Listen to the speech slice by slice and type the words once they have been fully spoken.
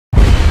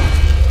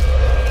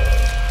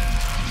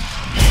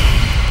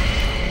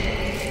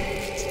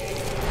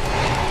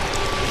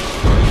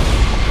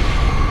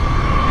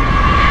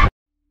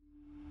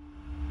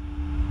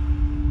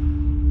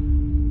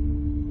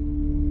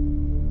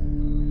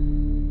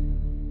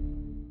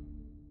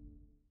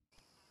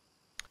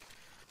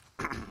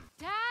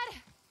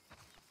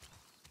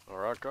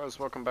guys,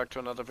 welcome back to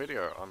another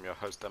video. I'm your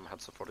host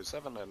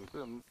mHatsa47 and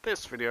in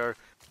this video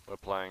we're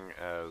playing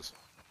as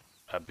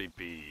Abby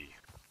B.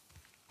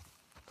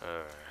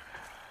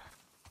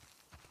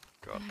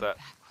 God, that...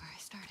 Back where I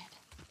started.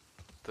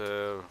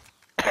 The...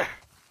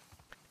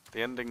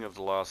 the ending of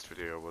the last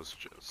video was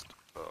just...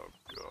 oh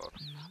god.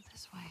 Not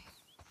this way.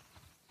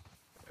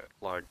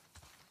 Like,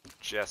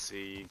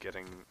 Jesse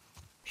getting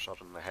shot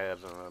in the head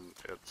and then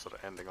it sort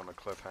of ending on a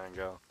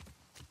cliffhanger.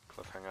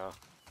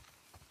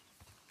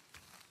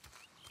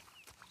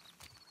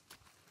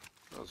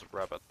 There's a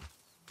rabbit.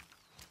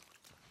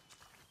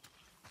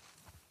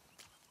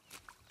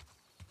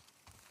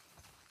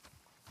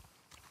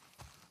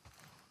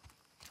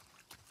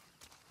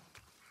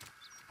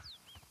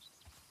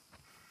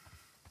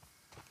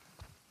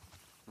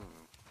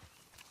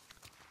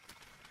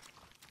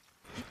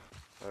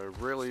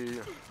 Really...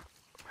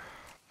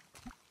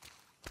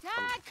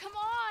 Dad, come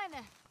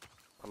on!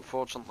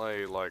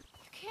 Unfortunately, like,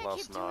 You can't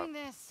last keep night... doing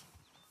this.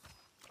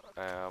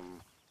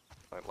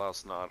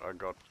 last night I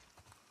got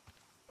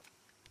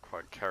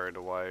quite carried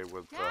away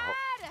with the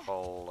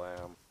whole,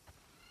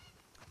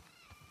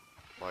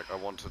 like, I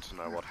wanted to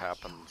know what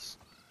happens,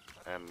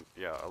 and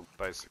yeah, I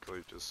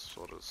basically just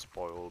sort of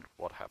spoiled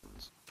what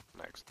happens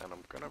next, and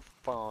I'm gonna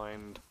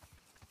find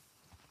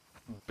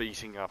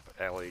beating up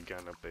Ellie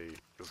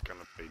is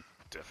gonna be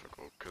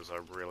difficult, because I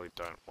really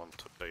don't want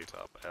to beat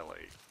up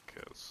Ellie,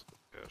 because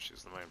yeah,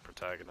 she's the main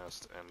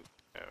protagonist, and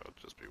yeah, it would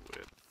just be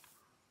weird.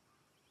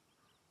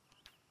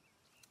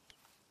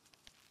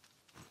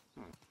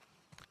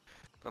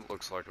 That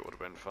looks like it would have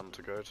been fun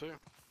to go to. It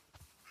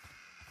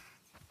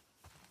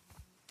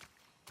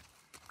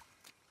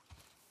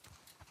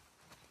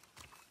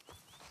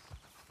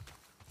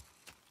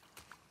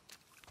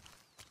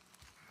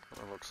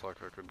looks like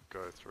I could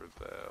go through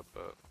there,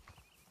 but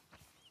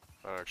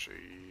actually,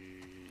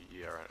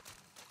 yeah, right.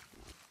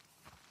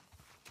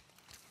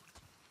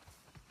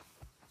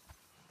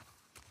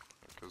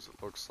 Because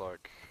it looks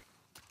like,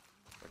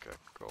 okay,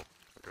 cool.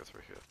 I'll go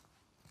through here.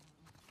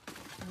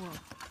 Whoa.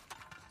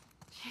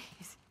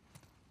 Jeez.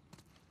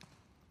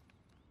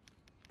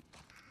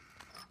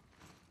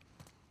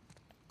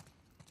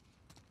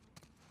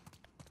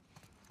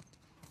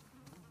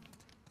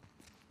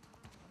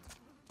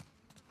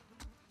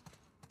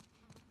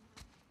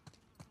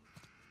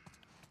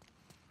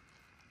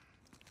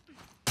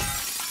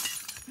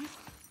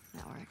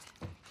 That worked.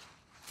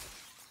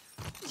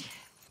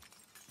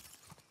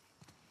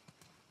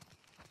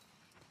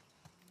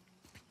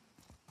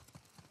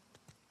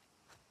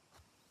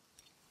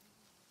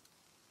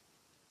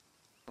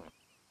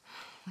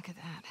 Look at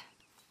that.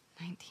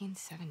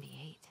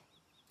 1978.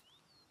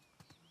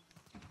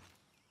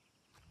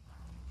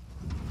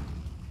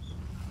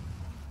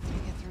 Let me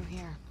get through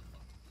here.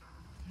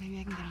 Maybe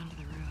I can get onto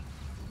the roof.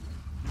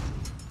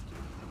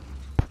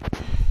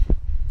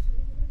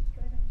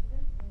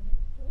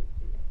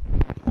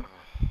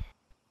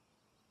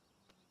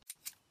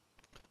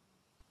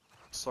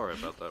 Sorry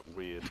about that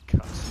weird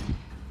cut.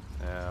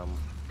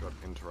 Got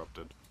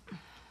interrupted.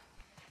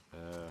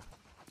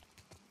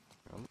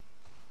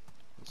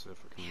 Let's see if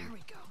I can... Here we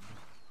go.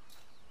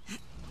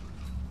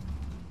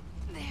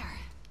 There.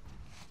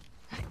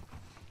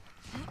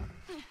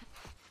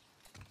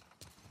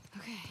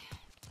 Okay.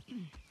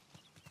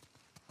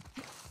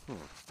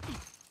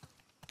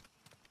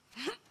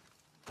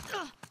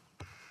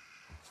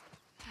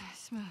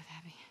 Smooth,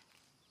 Abby.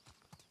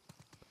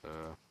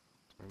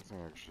 Is there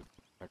anything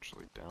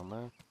actually down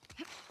there?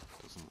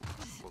 Doesn't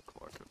look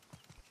like it.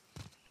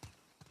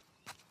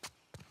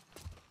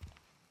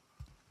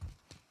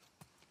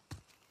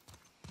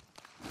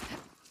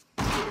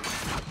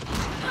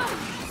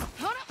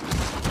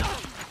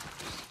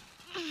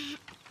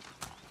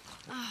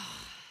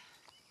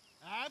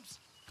 Abs?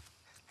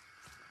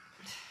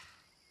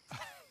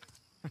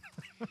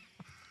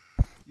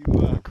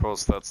 Of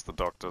course, that's the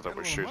doctor that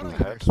was shooting the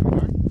head.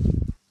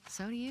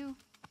 So do you.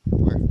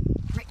 Where?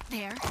 Right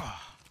there.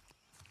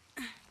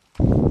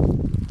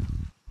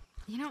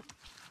 You know,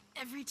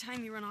 every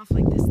time you run off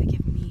like this, they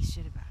give me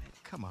shit about it.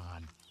 Come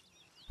on.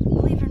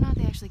 Believe it or not,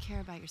 they actually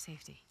care about your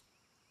safety.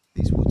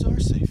 These woods are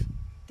safe.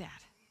 Dad.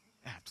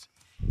 Abs.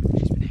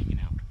 She's been hanging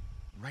out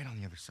right on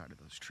the other side of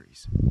those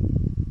trees.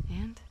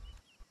 And?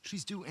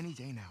 She's due any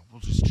day now.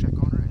 We'll just check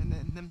on her and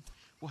then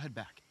we'll head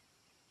back.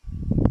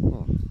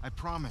 I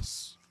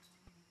promise.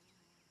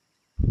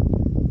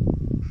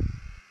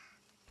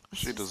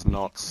 She does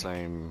not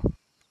seem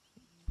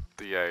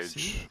the age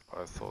See?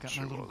 I thought Got she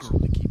my little was. girl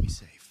to keep me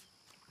safe.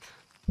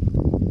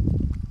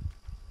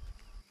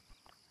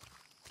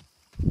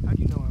 How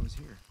do you know I was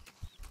here?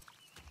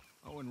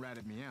 Owen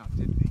ratted me out,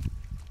 didn't he?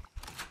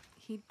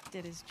 He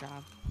did his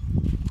job.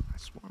 I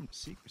swore him to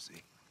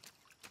secrecy.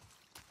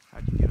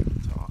 How'd you get him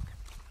to talk?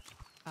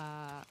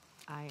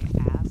 I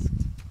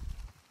asked.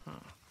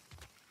 Huh.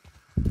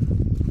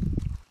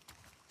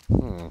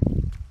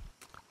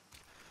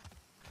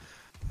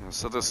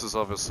 So this is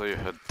obviously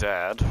her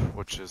dad,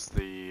 which is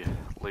the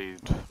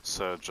lead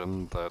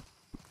surgeon that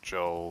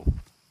Joel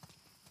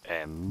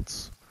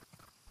ends.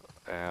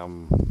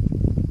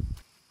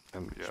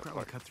 And yeah, Should probably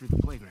like, cut through the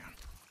playground.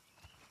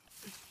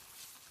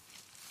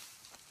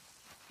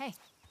 Hey,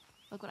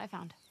 look what I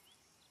found.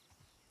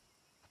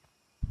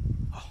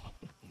 Oh,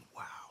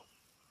 wow.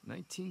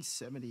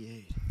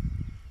 1978.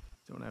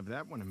 Don't have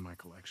that one in my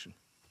collection.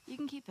 You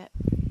can keep it.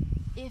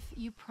 If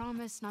you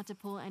promise not to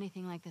pull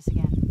anything like this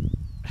again.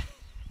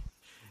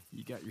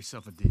 You got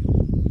yourself a deal.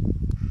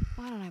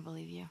 Why don't I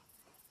believe you?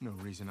 No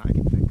reason I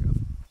can think of.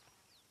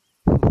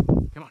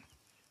 Come on,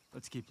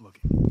 let's keep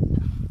looking.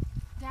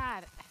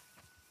 Dad.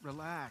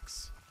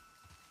 Relax.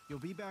 You'll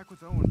be back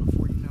with Owen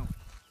before you know it.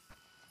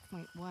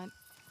 Wait, what?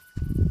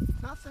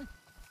 Nothing.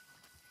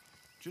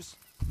 Just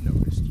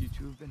noticed you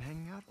two have been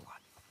hanging out a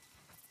lot.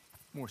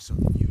 More so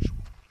than usual.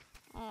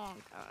 Oh,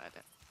 God.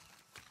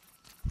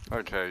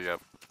 okay, yeah,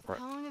 right.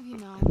 How long have you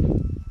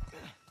known?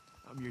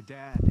 I'm your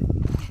dad.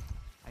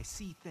 I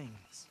see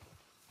things.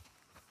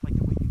 Like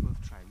the way you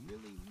both try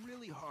really,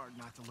 really hard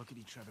not to look at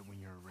each other when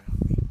you're around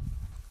me.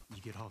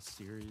 You get all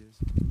serious.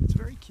 It's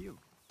very cute.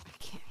 I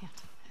can't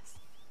handle this.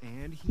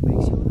 And he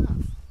makes you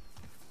laugh.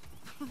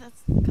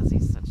 That's because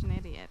he's such an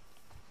idiot.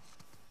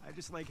 I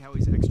just like how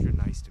he's extra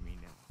nice to me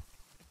now.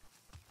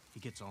 He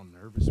gets all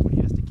nervous when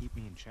he has to keep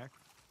me in check.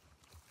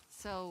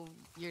 So,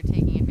 you're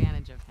taking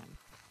advantage of him.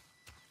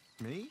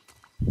 Me?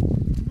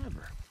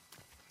 Never.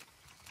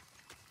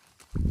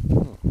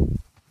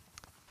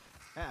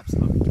 Abs,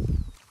 look.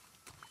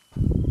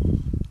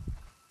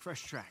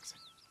 Fresh tracks.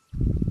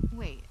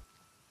 Wait.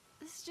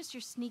 This is just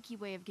your sneaky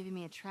way of giving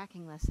me a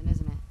tracking lesson,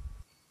 isn't it?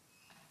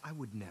 I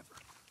would never.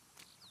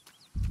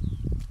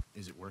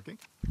 Is it working?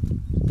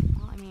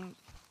 Well, I mean,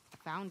 I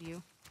found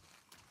you.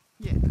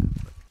 Yeah,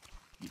 but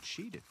you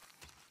cheated.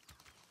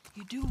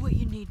 You do what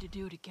you need to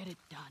do to get it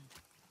done.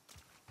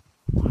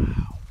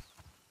 Wow.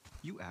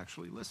 You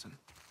actually listen.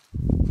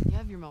 You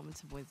have your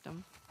moments of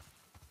wisdom.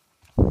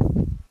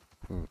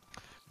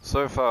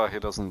 So far, he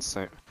doesn't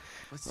seem.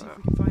 Let's see if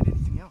we can find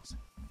anything else.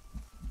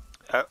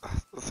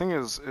 The thing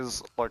is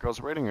like I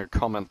was reading a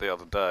comment the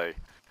other day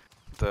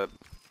that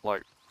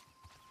like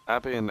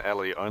Abby and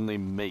Ellie only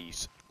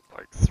meet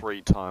like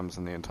 3 times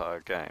in the entire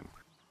game.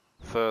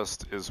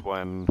 First is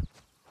when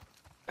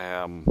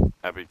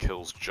Abby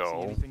kills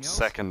Joel. anything else?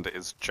 Second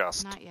is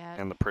just Not yet.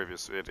 in the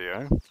previous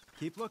video.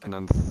 Keep looking.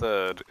 And then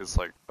third is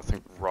like, I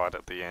think right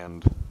at the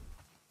end.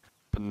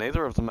 But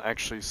neither of them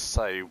actually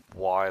say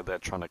why they're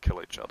trying to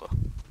kill each other.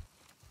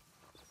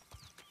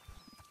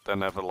 They're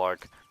never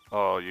like,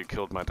 oh, you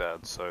killed my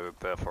dad, so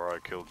therefore I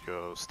killed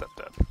your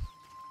stepdad.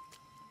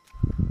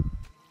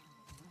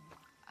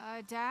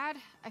 Dad,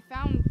 I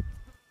found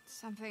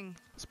something.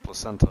 It's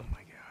placenta. Oh my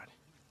god.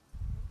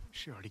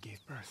 She already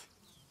gave birth.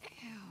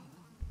 Ew.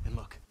 And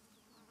look,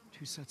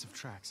 2 sets of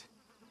tracks.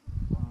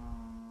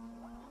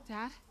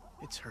 Dad?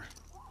 It's her.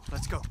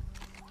 Let's go.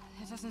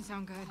 That doesn't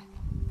sound good.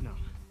 No,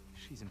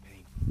 she's in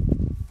pain.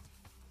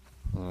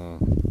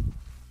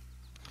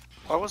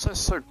 Why was I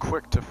so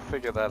quick to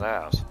figure that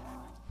out?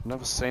 I've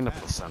never seen a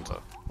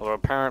placenta. Although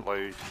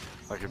apparently,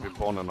 like if you're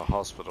born in a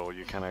hospital,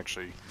 you can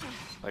actually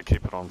like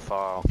keep it on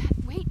file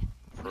Wait.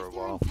 for What a if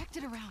they're while.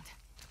 infected around?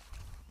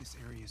 This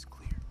area is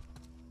clear.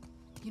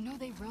 You know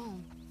they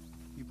roam.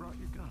 You brought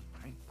your gun,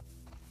 right?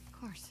 Of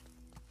course.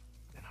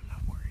 Then I'm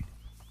not worried.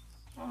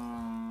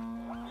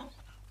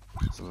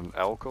 Is it an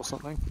elk or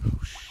something?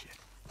 Oh shit.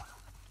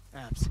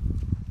 Abs.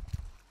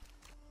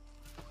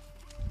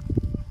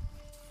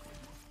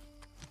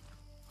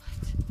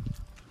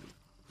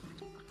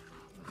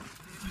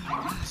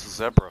 It's a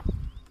zebra.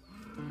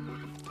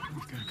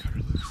 We've got to cut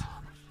her loose.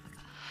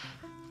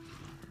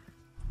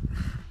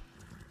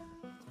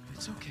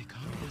 It's okay,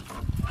 calm down.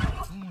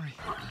 Don't worry.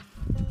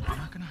 I'm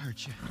not gonna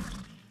hurt you.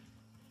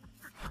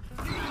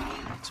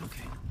 It's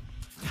okay.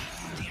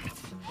 Damn it.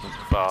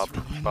 Barbed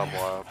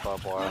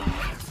wire.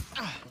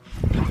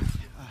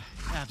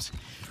 Abs,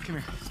 come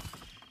here.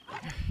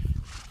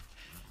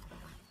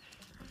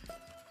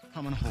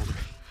 I'm gonna hold her.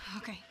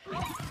 Okay.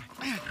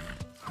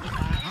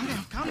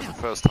 Calm down. The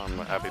first time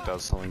that Abby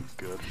does something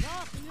good.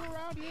 Doc, are you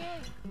around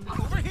here?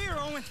 Over here,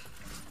 Owen.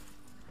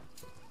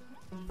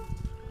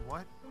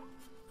 What?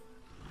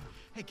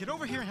 Hey, get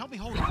over here and help me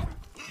hold her.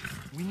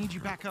 We need you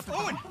back up.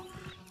 Owen,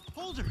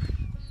 hold her.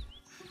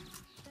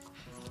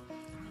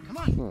 Come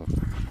on.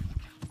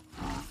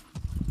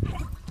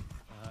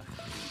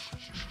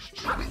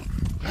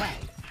 All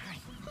right.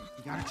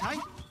 You got her tight?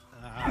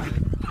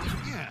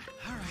 Yeah.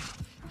 All right.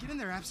 Get in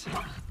there, Abs.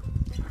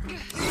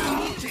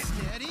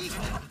 Steady.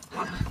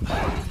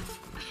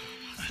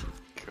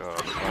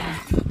 God.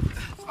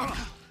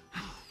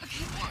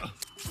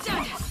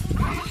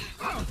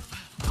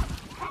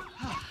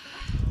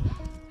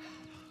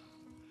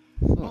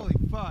 Holy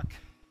fuck.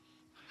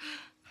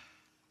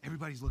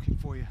 Everybody's looking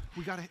for you.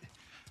 We gotta...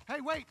 Hey,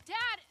 wait!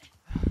 Dad!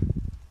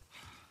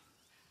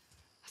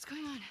 What's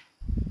going on?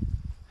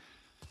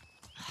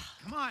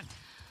 Come on!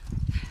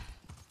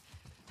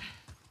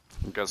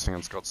 I'm guessing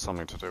it's got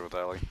something to do with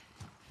Ellie.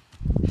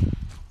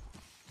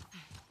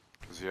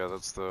 Cause yeah,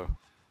 that's the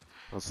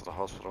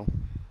hospital.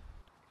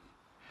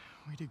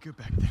 We did good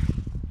back there.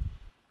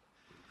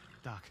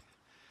 Doc,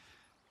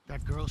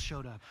 that girl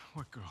showed up.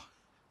 What girl?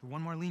 The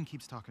one Marlene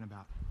keeps talking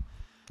about.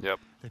 Yep.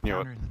 They Knew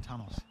found it. her in the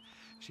tunnels.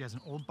 She has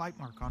an old bite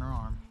mark on her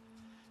arm.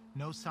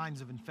 No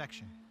signs of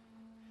infection.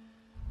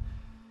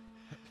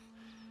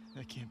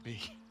 That can't be.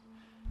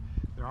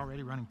 They're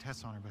already running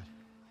tests on her, but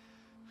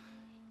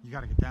you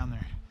gotta get down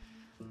there.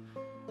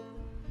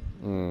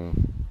 Hmm.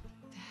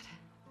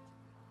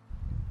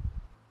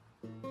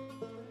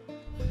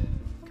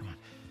 Come on.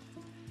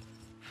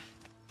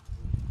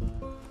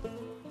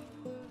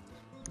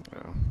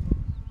 Yeah.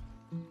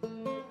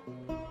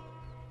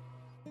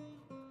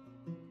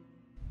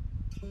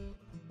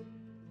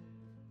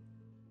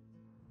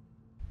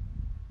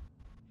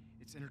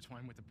 It's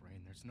intertwined with the brain.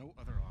 There's no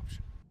other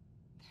option.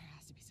 There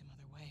has to be some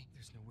other way.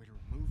 There's no way to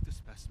remove the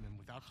specimen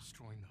without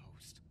destroying the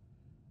host.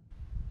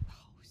 The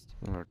host.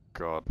 Oh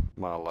God, She's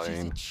a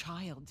Marlene.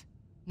 child,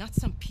 not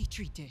some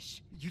petri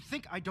dish. You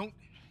think I don't...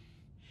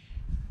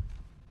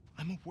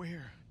 I'm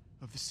aware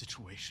of the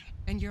situation.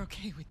 And you're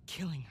okay with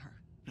killing her.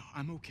 No,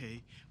 I'm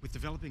okay with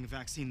developing a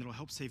vaccine that'll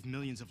help save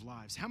millions of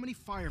lives. How many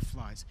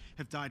fireflies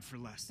have died for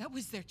less? That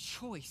was their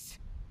choice.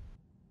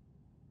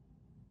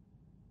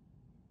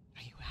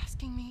 Are you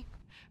asking me?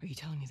 Or are you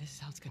telling me this is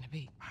how it's gonna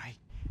be? I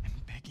am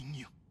begging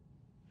you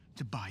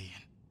to buy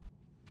in.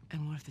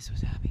 And what if this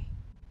was Abby?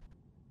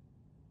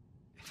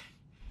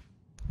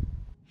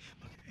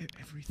 Look,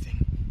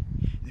 everything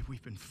that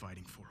we've been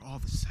fighting for, all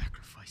the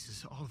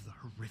sacrifices, all of the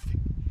horrific...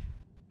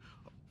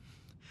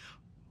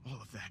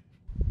 all of that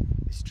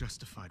is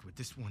justified with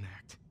this one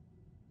act.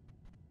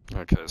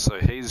 Okay, so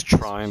he's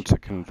trying to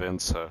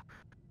convince her.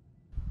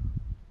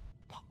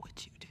 What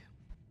would you do?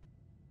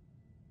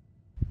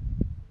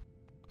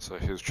 So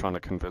he's trying to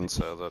convince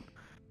her that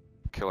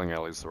killing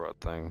Ellie's the right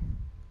thing.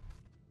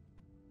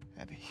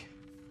 Abby,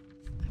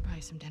 I buy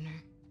you some dinner.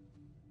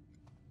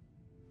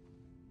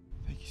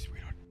 thank you,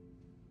 sweetheart.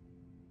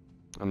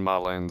 And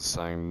Marlene's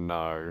saying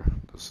no,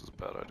 this is a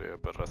bad idea,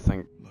 but I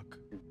think Look,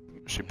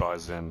 she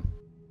buys in.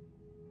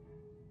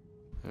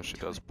 Yeah, she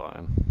does buy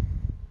in.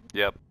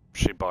 Yep,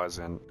 she buys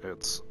in.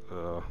 It's,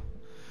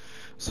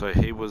 so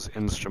he was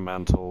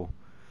instrumental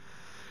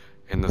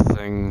in the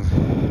thing,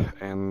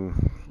 and...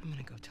 I'm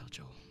gonna go tell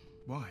Joel.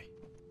 why?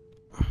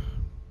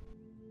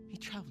 He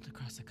traveled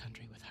across the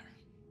country with her.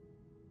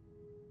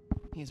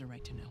 He has a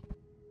right to know.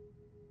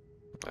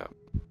 Yeah.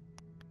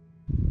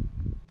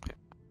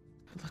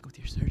 Good luck with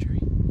your surgery.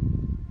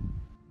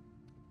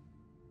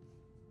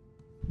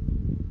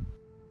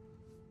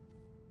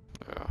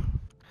 Yeah.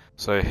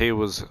 So he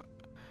was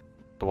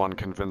the one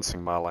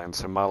convincing Marlene,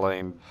 so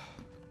Marlene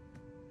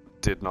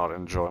did not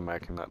enjoy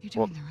making that. You're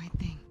doing the right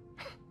thing.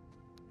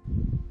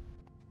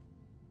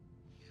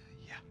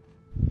 Yeah.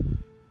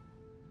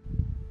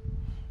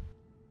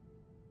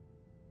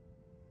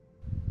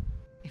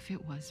 If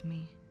it was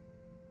me,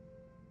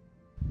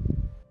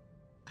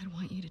 I'd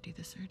want you to do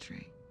the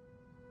surgery.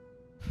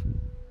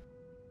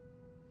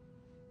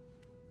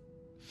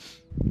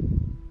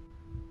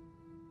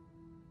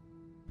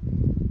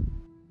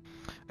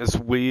 It's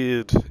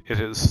weird. It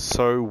is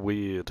so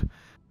weird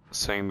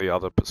seeing the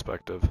other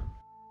perspective.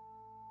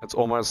 It's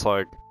almost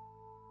like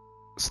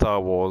Star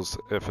Wars,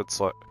 if it's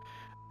like,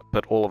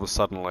 but all of a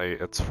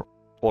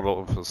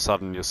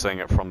sudden you're seeing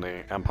it from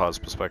the Empire's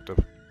perspective.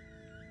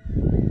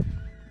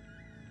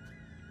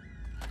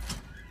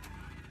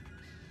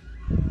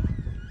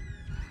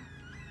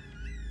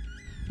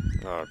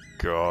 Oh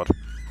God, is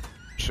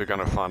she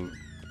gonna find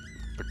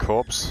the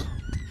corpse?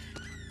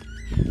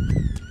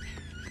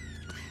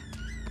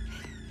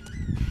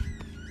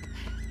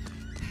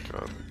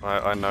 God,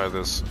 I know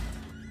this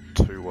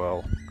too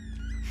well.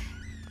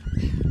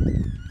 Is he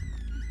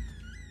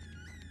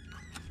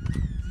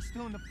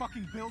still in the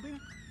fucking building?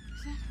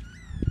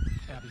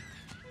 Abby.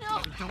 No!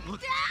 Abby, don't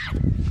look.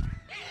 Dad!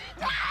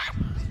 Dad!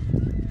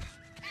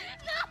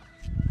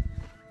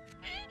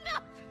 No!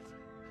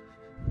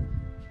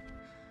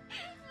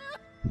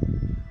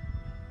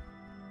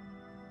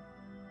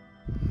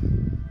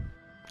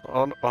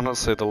 No!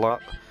 Honestly,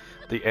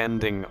 the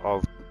ending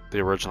of the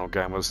original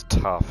game was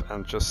tough,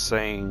 and just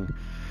seeing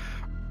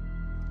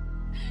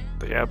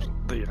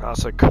the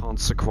utter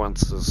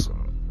consequences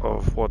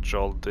of what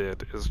Joel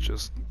did is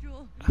just...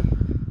 Joel,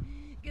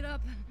 get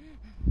up.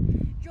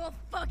 Joel,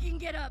 fucking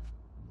get up.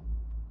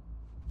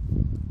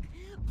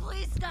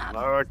 Please stop. No,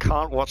 I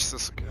can't watch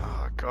this.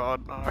 Oh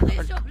God, no.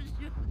 Please don't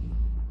shoot.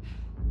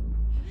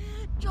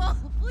 Joel,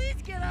 please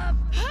get up.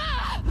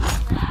 No!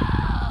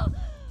 No!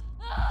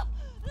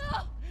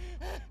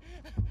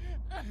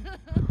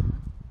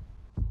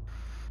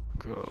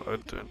 God, I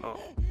do not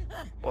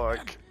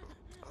like...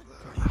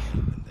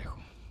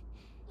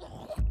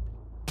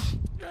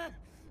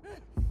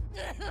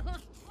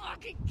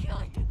 Fucking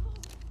kill you.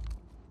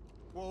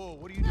 Whoa,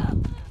 what are you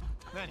doing?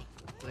 Manny,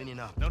 Cleaning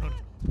up. no.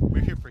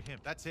 We're here for him.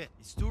 That's it.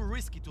 It's too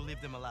risky to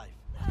leave them alive.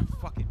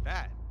 Fucking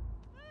bad.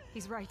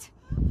 He's right.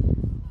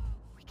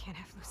 We can't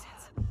have loose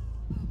ends.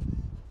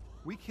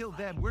 We killed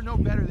them. We're no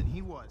better than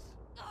he was.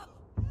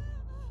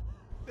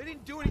 They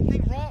didn't do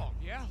anything wrong.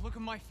 Yeah, look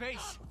at my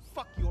face.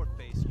 Fuck your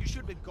face. You should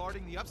have been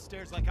guarding the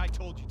upstairs like I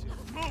told you to.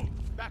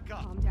 Move! Back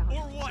up. Calm down.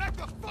 Or what? Back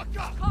the fuck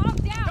up! Calm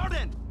down!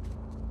 Darden!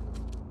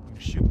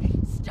 You shoot me.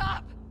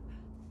 Stop!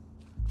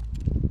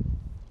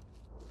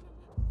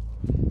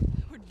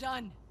 We're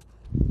done.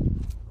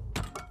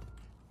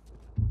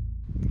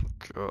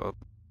 God.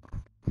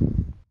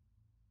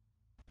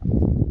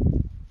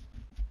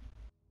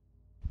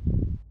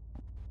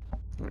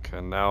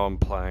 Okay, now I'm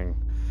playing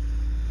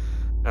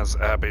as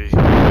Abby.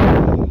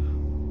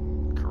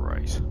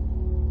 Great.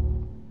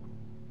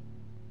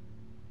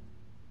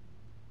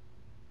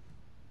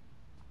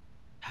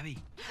 Abby.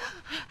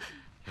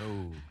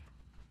 Oh.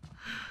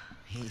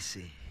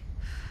 Easy.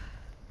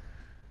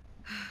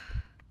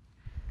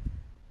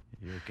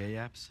 You okay,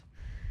 Abs?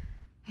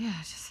 Yeah,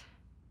 just...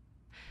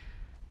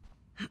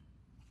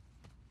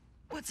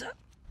 What's up?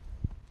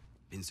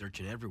 Been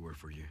searching everywhere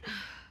for you.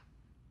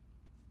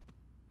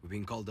 We've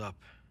been called up.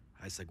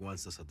 Isaac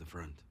wants us at the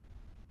front.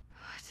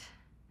 What?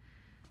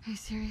 Are you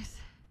serious?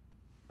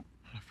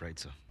 I'm afraid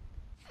so.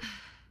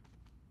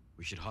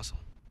 We should hustle.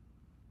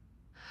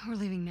 We're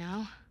leaving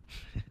now?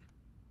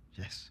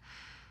 Yes.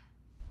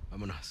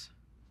 Vámonos.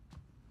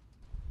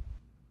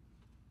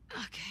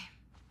 Okay.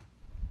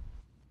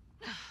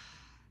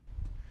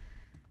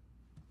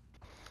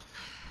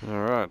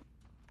 Alright.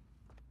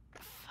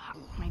 Fuck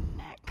my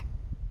neck.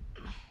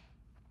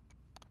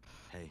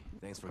 Hey,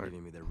 thanks for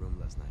giving me the room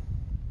last night.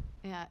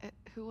 Yeah,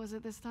 who was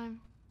it this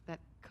time? That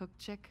cook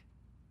chick?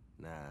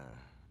 Nah,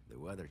 the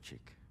weather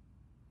chick.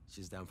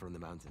 She's down from the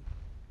mountain.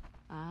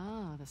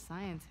 Oh, the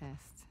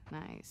scientist.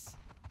 Nice.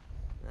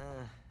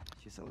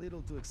 She's a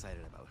little too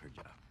excited about her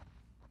job.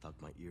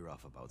 Talked my ear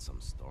off about some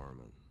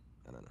storm and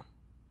I don't know.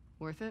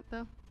 Worth it,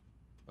 though?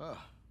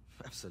 Oh,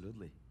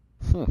 absolutely.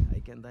 Hmm. I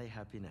can die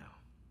happy now.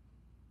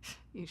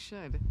 You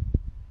should.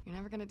 You're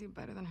never gonna do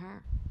better than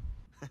her.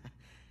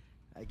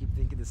 I keep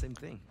thinking the same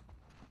thing.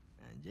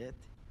 And yet,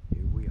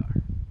 here we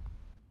are.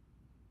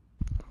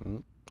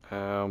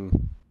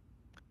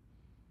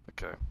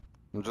 Okay.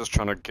 I'm just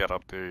trying to get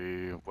up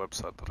the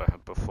website that I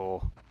had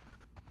before.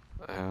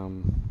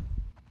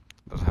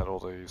 That had all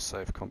the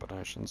safe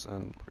combinations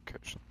and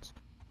locations.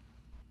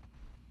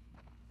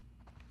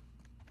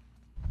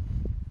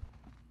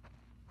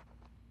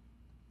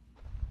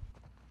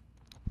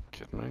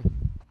 Kidding me?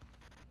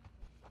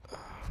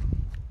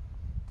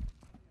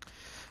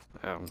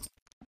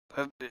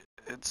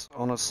 It's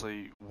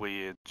honestly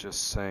weird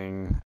just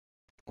seeing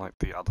like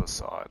the other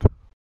side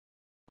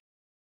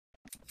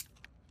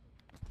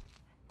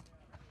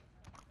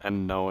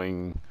and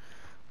knowing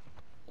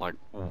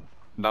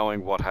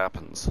what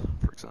happens,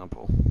 for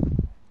example.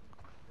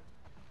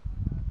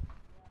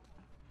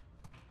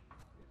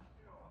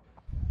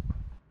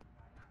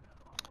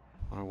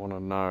 What I want to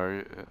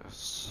know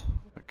is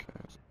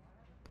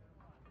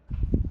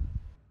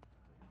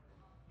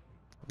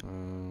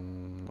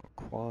not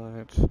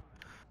quite.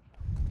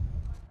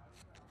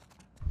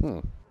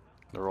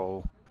 They're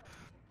all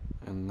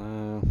in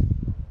there.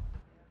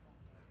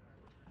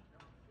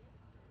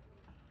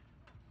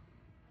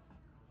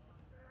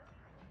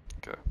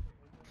 Okay.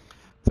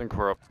 I think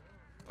we're up.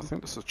 I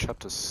think this is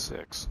chapter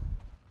 6.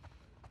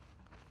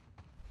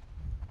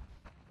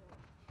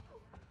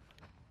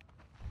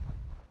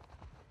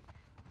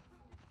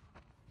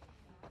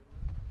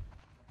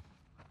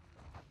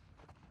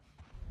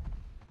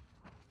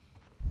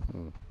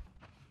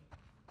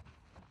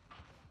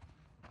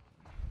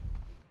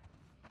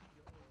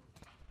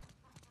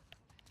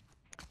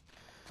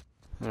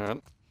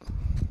 Alright,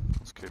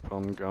 let's keep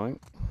on going.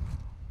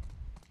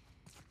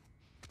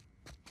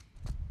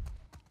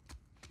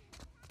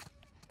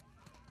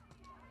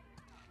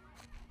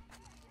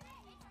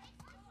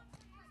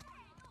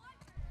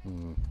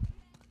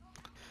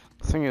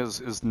 The thing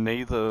is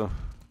neither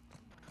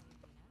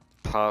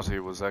party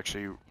was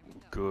actually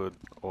good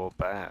or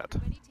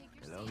bad.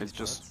 It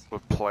just were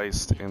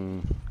placed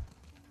in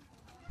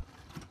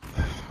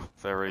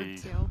very...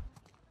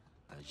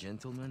 A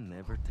gentleman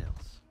never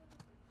tells.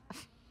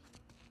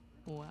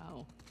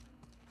 Wow.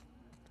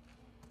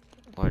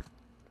 Like,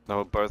 they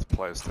were both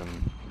placed in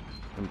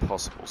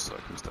impossible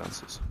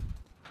circumstances.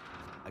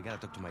 I gotta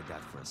talk to my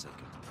dad for a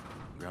second.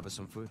 Grab us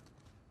some food?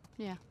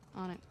 Yeah,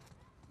 on it.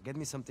 Get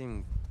me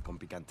something con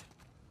picante.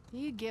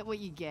 You get what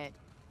you get.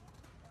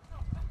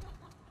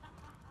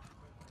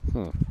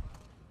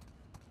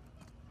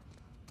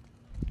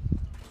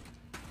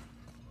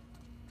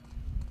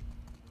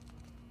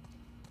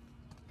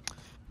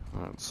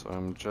 Alright, so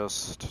I'm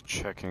just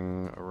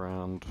checking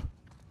around.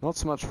 Not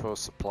so much for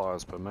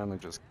supplies, but mainly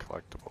just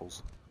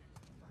collectibles.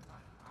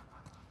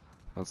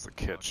 That's the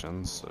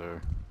kitchen, so...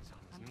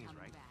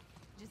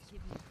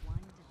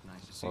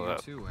 Nice to see Well, you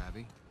that- too,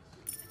 Abby.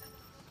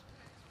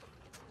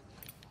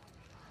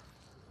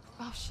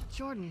 Oh, shit,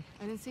 Jordan.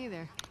 I didn't see you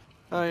there.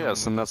 Oh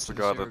yes, and that's the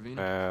guy that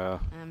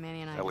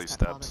Manny and I Ellie just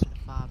got called stabs. up to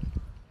the fob.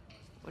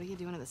 What are you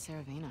doing at the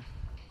Saravina?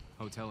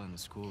 Hotel and the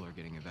school are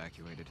getting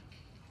evacuated.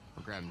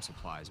 We're grabbing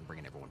supplies and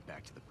bringing everyone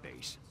back to the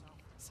base.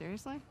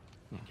 Seriously?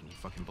 Yeah, can you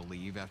fucking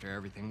believe after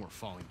everything we're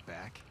falling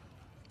back?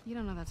 You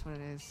don't know that's what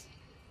it is.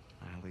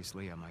 At least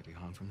Leah might be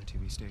home from the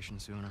TV station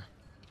sooner.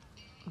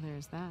 Well,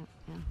 there's that,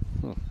 yeah.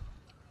 Hmm.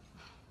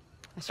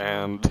 I should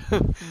And have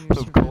known. You're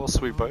of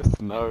course, we surviving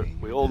both know, Maybe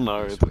we you're all that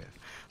know close that with.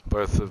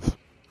 both of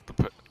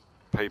the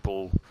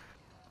people,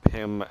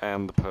 him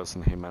and the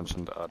person he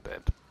mentioned, are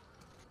dead.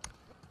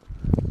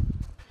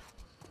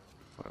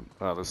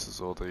 Ah, this is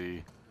all the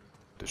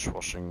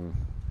dishwashing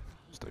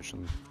station.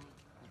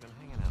 You've been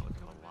hanging out with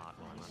him a lot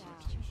longer.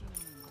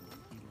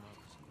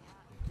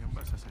 ¿Qué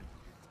vas a hacer?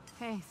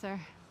 Hey, sir.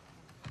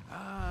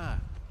 Ah,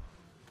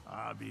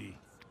 Abby,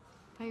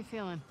 How you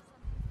feeling?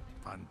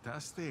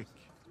 fantastic.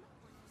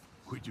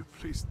 Would you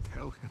please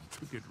tell him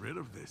to get rid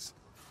of this?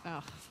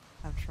 Oh,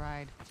 I've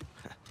tried.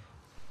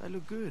 I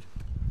look good.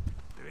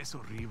 Te ves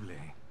horrible.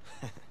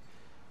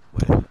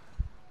 Well,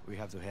 we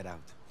have to head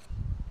out.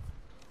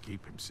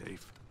 Keep him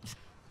safe.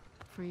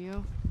 For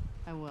you,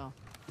 I will.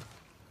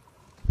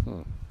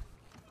 Hmm.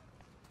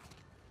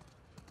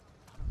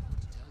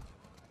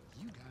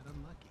 You got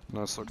unlucky.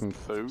 Nice looking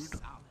food.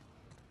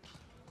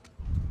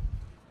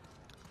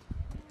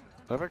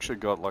 They've actually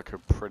got like a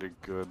pretty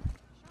good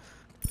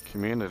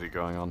community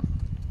going on.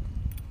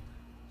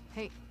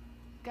 Hey,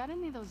 got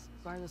any of those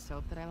bars of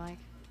soap that I like?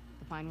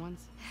 The fine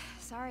ones?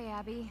 Sorry,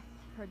 Abby.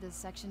 Heard the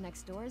section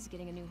next door is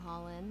getting a new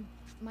haul in.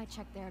 Might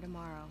check there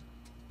tomorrow.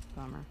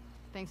 Bummer.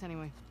 Thanks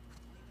anyway.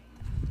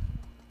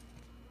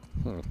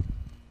 Hmm.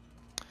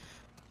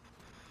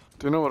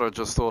 Do you know what I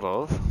just thought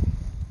of?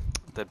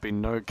 There'd be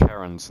no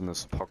Karens in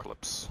this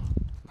apocalypse.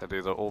 They'd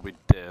either all be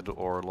dead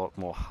or a lot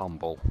more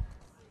humble.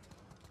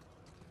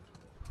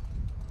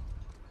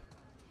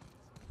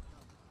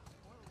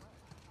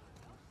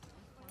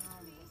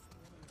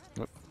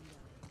 Yep.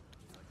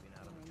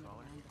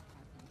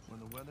 When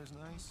the weather's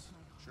nice,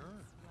 sure.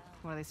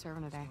 What are they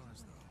serving today?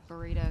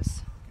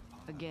 Burritos.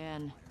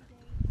 Again.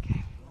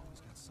 Okay.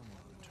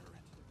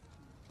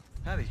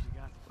 Abby,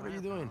 what are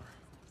you doing?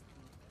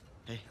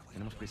 Hey,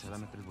 tenemos prisa,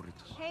 dame 3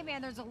 burritos. Hey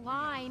man, there's a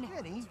line.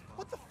 Penny,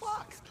 what the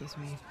fuck? Excuse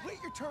me. Wait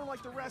your turn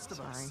like the rest of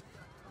Sorry. us.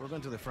 We're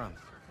going to the front.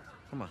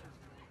 Come on.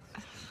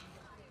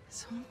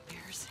 So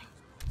embarrassing.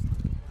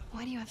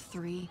 Why do you have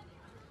 3?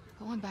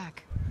 Put one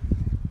back.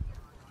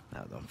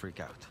 Now, don't freak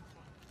out.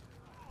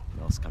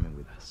 Mel's coming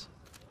with us.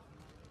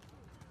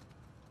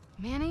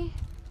 Manny?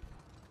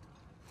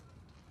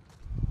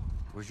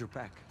 Where's your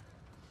pack?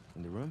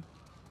 In the room?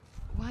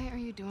 Why are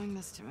you doing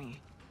this to me?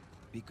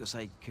 Because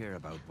I care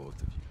about both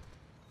of you.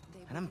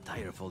 And I'm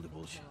tired of all the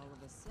bullshit.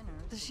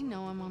 Does she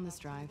know I'm on this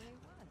drive?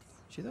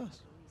 She does.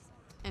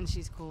 And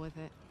she's cool with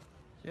it?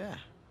 Yeah.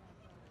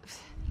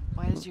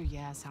 Why does your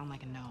yeah sound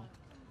like a no?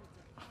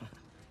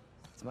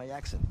 It's my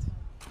accent.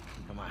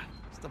 Come on,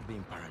 stop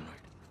being paranoid.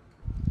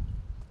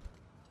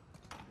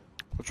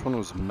 Which one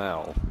was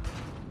Mel?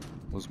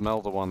 Was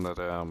Mel the one that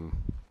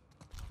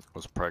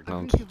was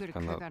pregnant Too good a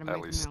and cook that out of making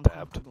Ellie me stabbed?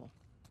 uncomfortable.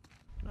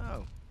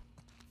 No.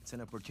 It's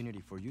an opportunity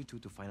for you two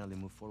to finally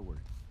move forward.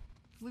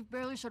 We've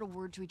barely said a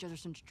word to each other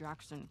since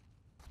Jackson.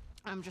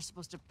 I'm just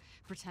supposed to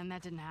pretend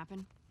that didn't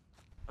happen?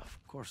 Of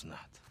course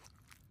not.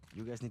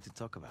 You guys need to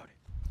talk about it.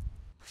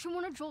 She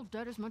wanted Joel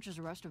dead as much as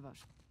the rest of us.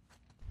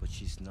 But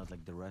she's not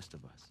like the rest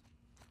of us.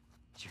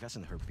 She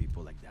hasn't hurt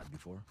people like that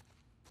before.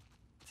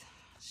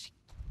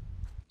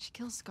 She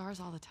kills scars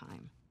all the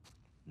time.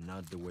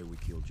 Not the way we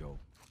killed Joe.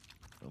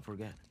 Don't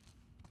forget,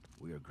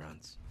 we are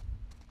grunts.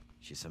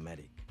 She's a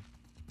medic.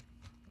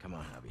 Come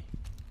on, Abby.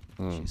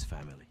 She's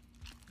family.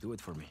 Do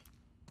it for me,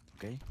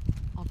 okay?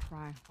 I'll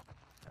try.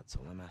 That's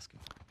all I'm asking.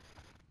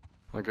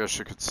 I guess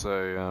you could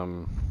say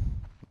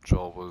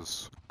Joel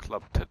was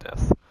clubbed to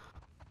death.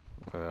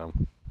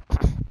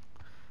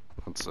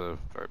 That's a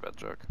very bad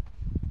joke.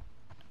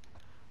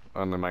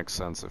 Only makes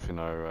sense if you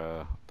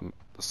know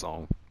the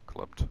song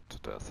 "Clubbed to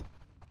Death."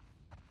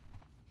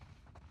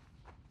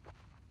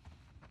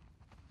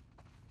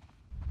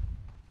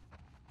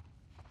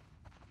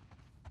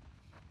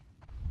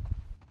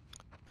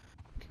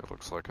 Okay,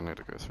 looks like I need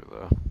to go through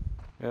there.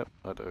 Yep,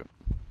 I do.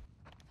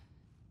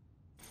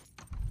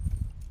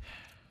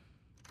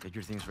 Get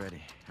your things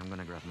ready. I'm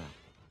gonna grab Mel.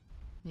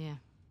 Yeah,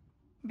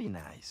 Be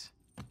nice.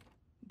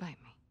 bite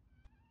me.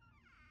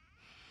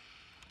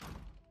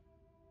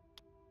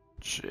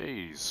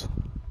 Jeez.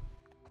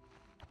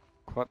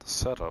 Quite the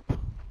setup.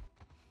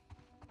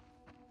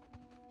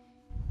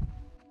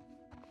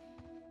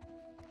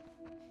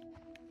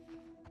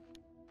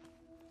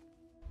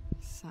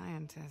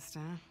 Scientist,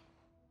 huh?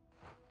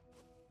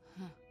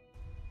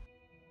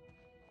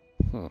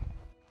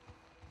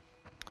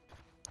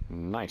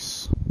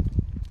 Nice.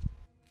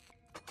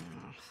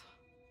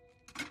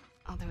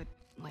 I'll do it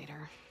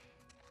later.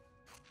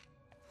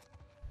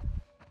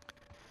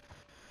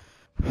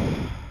 The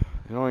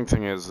annoying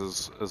thing is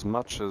as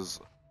much as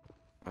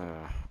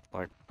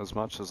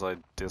I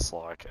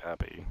dislike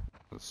Abby,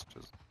 it's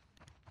just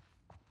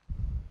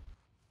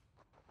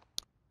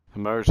her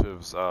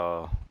motives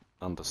are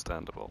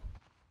understandable.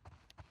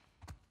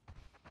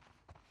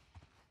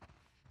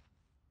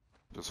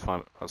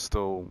 I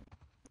still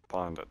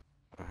find it.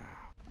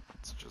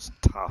 It's just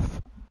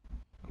tough.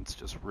 It's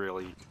just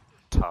really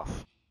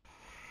tough.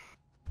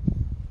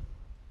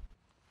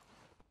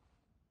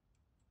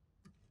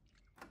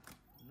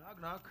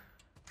 Knock knock.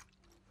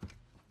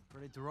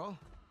 Ready to roll?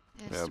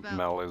 Yeah,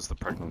 Mel is the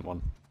pregnant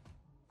one.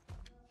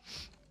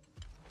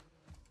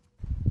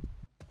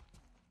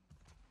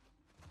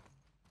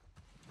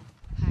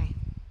 Hi.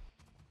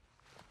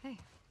 Hey.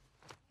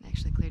 I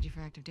actually cleared you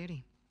for active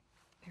duty.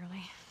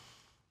 Barely.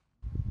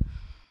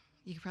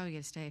 You could probably get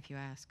a stay if you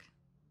ask.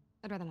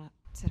 I'd rather not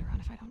sit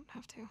around if I don't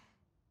have to.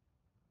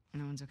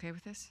 No one's okay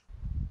with this?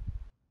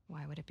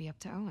 Why would it be up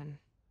to Owen?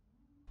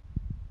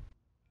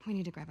 We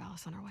need to grab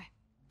Alice on our way.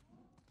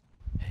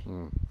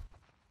 Hmm.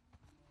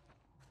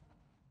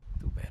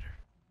 Do better.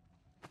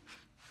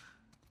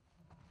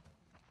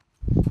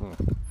 Hmm.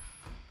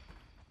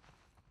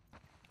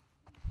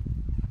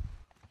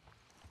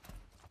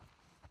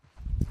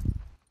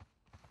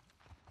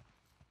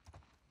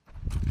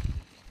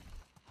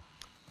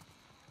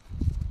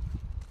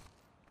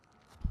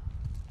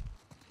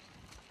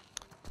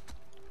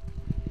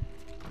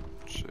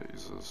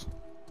 Jesus.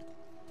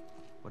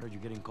 What are you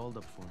getting called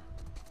up for?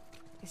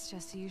 It's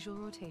just the usual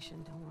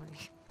rotation, don't worry.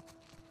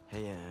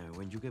 Hey,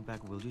 when you get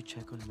back, will you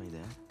check on my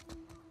dad?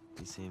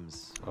 He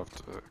seems...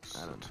 After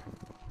I don't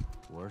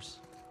know. Worse?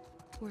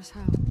 Worse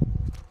how?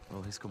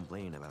 Well, he's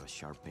complaining about a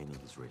sharp pain in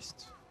his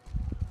wrists.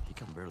 He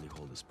can barely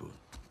hold a spoon.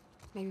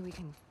 Maybe we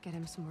can get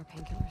him some more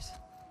painkillers.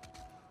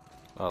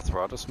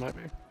 arthritis,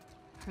 maybe?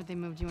 Heard they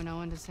moved you and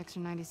Owen to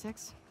Section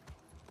 96?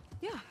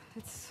 Yeah,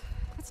 it's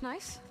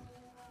nice.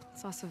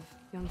 It's lots of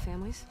young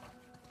families.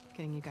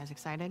 Getting you guys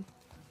excited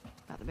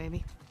about the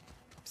baby?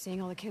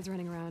 Seeing all the kids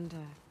running around,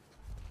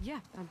 yeah,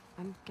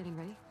 I'm getting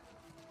ready.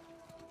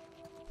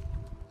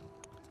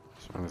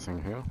 Is there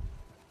anything here?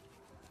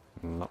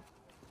 No.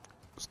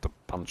 Just a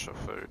bunch of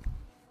food.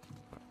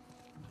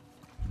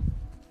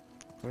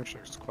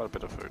 Actually, it's quite a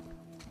bit of food.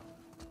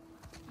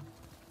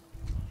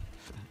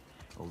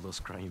 All those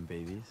crying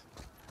babies.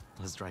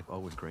 Let's drive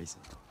Owen crazy.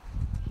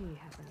 He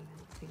hasn't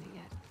even seen it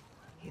yet.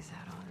 He's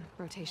out on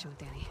rotation with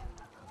Danny.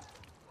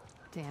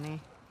 Danny.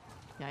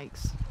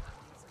 Yikes.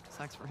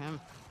 Sucks for him.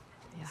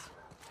 Yeah.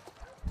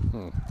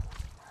 Hmm.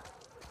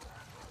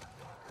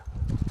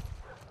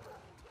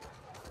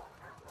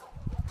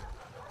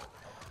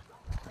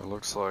 It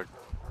looks like...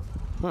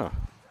 Huh.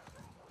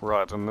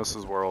 Right, and this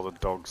is where all the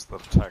dogs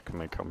that attack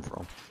me come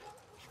from.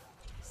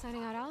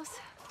 Signing out Alice?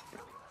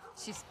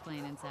 She's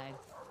playing inside.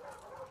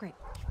 Great.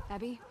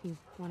 Abby, you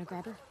want to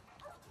grab her?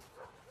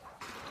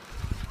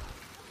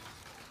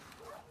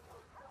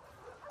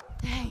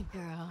 Hey,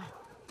 girl.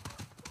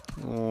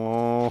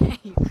 Oh,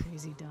 You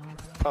crazy dog.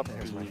 puppy.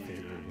 There's my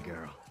favorite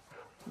girl.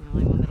 The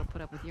only one that'll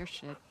put up with your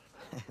shit.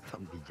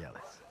 Don't be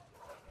jealous.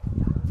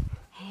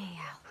 Hey,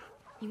 Al.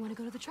 You want to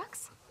go to the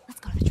trucks? Let's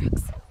go to the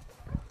trucks.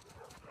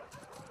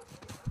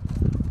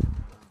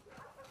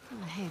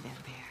 Oh, hey there,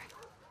 Bear.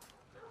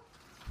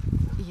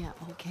 Yeah,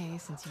 okay,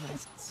 since you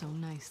asked so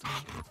nicely.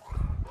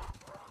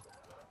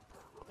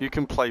 You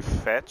can play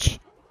fetch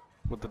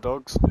with the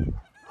dogs.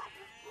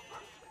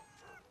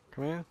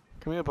 Come here.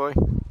 Come here, boy.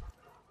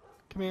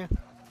 Come here.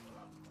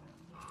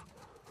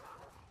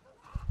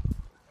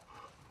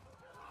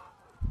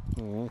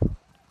 Oh.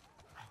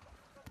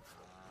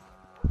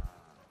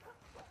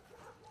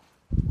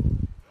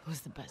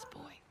 Who's the best boy?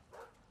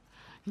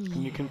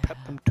 And you can pet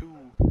them too.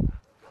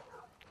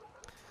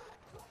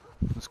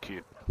 That's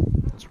cute.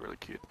 That's really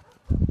cute.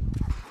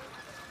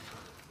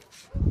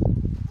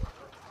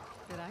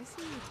 Did I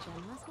see you with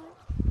Jen last night?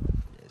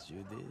 Yes,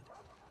 you did.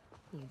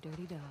 You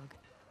dirty dog.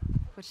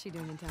 What's she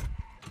doing in town?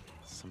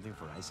 Something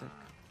for Isaac?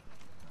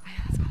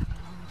 That's gotta be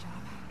a lonely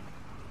job.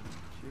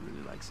 She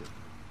really likes it.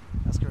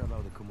 Ask her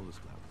about the Cumulus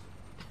clouds.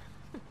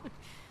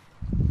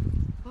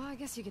 Well, I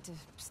guess you get to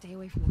stay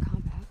away from the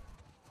combat.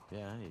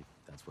 Yeah, if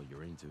that's what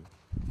you're into.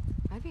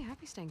 I'd be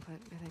happy staying put,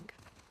 I think.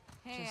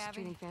 Hey, Just Abby.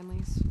 treating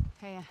families.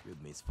 Hey,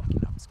 You'd miss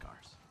fucking up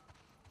scars.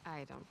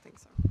 I don't think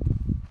so.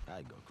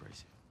 I'd go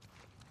crazy.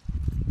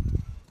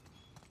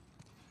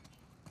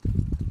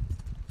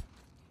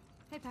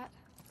 Hey, Pat.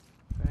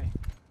 Hey,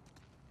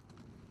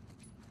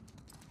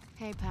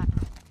 hey, Pat.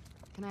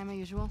 Can I have my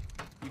usual?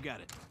 you got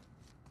it.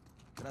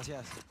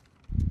 Gracias.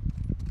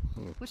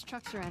 Which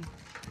trucks are in?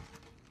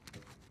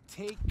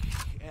 Take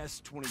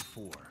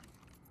S-24.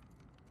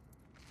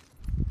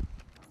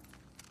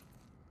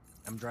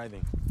 I'm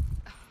driving.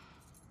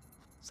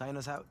 Sign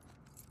us out.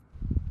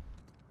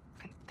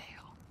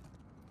 Pendejo.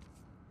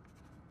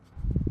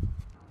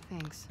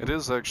 Thanks. It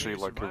is actually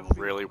like a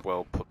really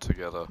well put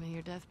together May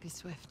your death be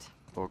swift.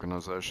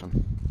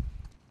 organization.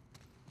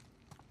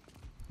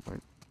 Like,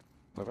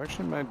 they've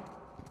actually made,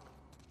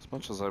 as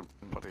much as I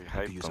bloody Could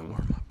hate use a them,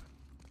 warm-up.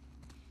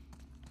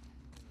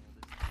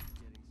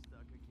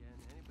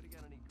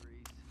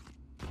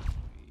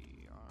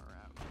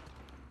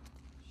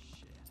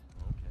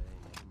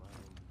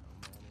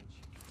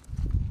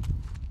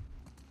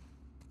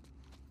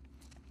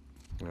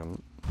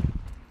 and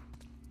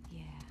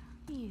Yeah.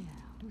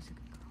 Who's a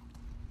good girl?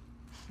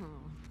 Oh,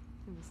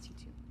 I missed you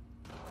too.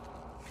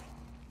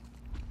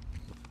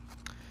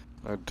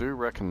 I do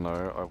reckon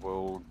though I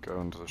will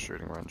go into the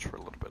shooting range for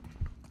a little bit.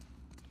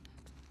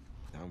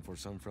 Down for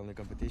some friendly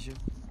competition?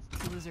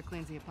 The loser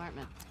cleans the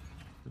apartment.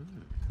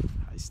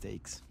 High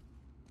stakes.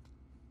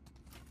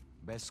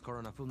 Best score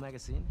on a full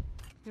magazine?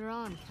 You're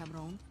on,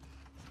 cabron.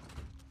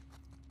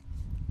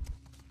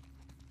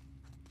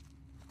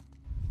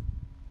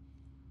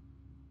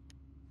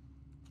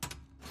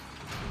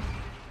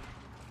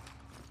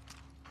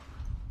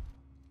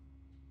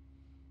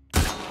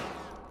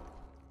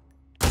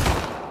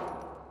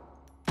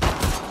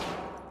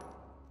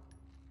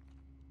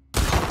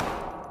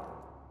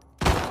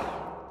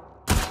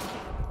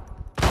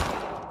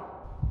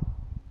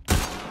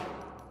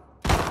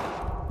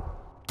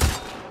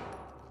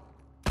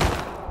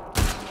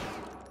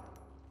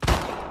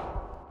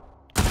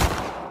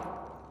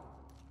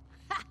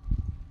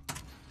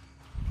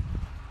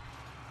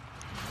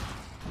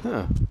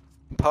 Huh.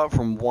 Apart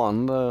from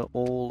one, they're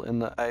all in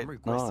the I'm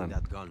requesting 8-9.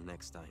 that gun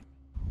next time.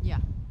 Yeah,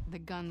 the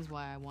gun's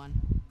why I won.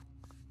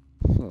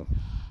 Hmm.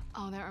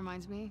 Oh, that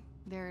reminds me.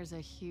 There is a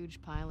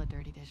huge pile of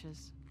dirty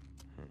dishes.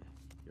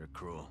 You're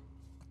cruel.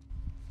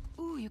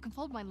 Ooh, you can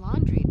fold my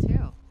laundry,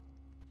 too.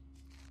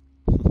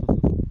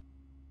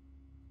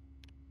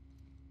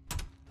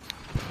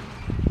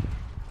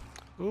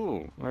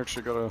 Ooh, I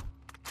actually got a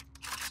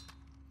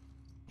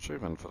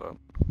achievement for that.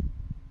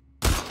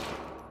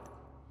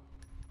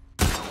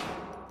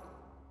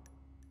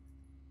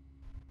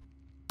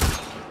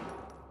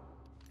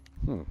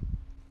 Hmm.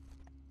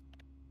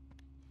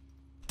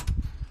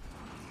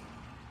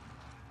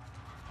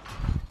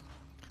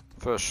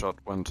 First shot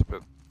went a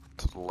bit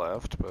to the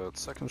left, but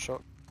second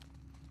shot,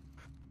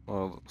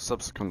 well,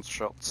 subsequent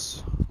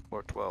shots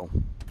worked well.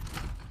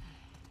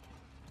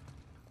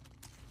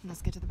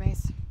 Let's get to the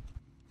base.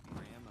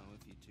 More ammo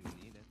if you two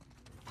need it.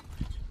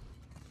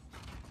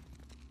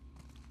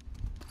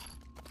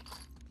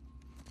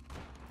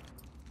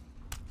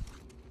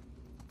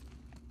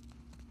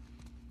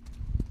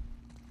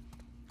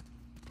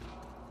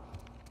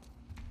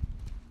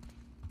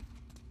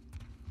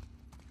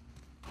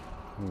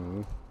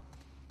 Hmm.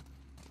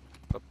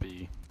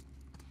 Puppy.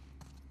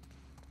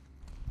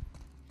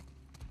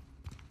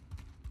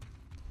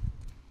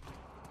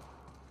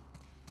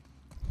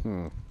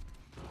 Hmm.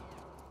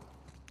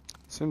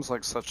 Seems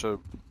like such a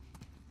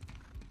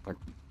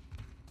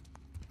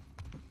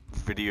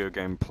video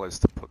game place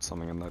to put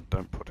something in there.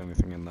 Don't put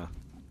anything in there.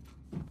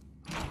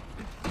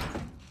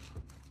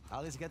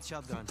 Alice gets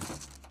shotgun.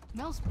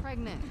 Mel's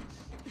pregnant.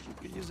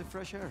 She could use the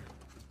fresh air.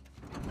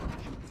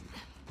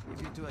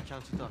 Give you two a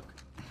chance to talk.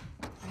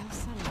 Real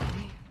subtle,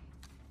 eh?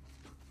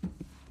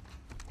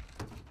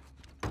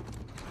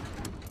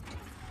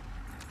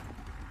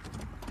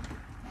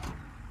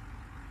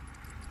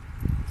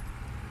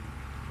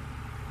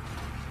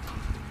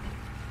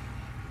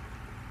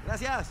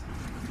 Gracias.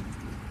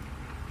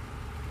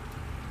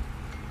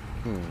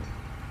 Hmm.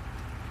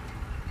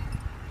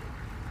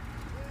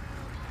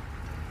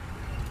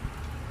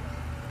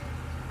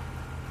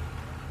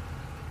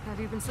 How have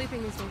you been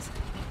sleeping these days?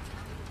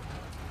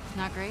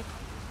 Not great.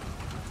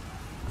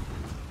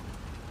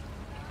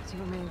 Do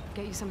you want me to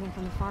get you something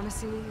from the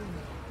pharmacy?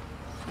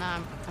 Nah,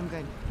 I'm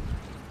good.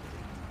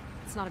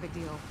 It's not a big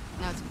deal.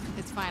 No,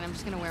 it's fine. I'm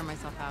just gonna wear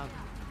myself out.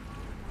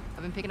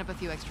 I've been picking up a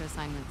few extra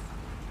assignments.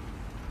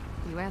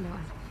 You and Noah.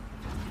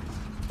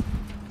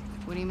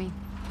 What do you mean?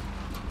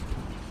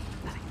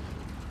 Nothing.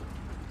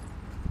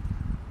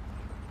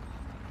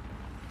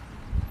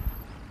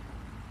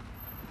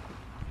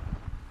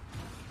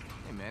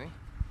 Hey, Manny.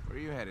 Where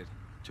are you headed?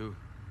 2.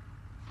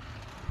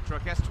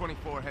 Truck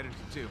S-24 headed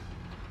to 2.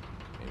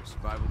 May your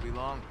survival be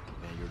long.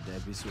 May your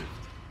death be swift.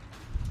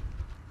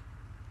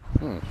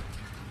 Hmm.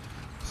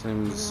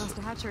 Moving Seems on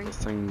to hatchery. the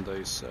thing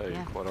they say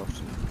Yeah. quite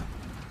often.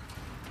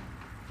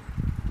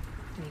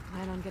 Do you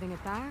plan on getting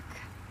it back?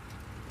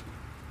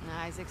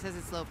 Nah, Isaac says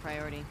it's low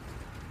priority.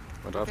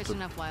 But We're after fishing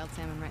enough wild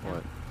salmon right now.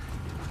 what?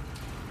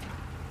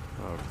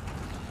 Oh,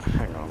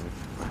 hang on.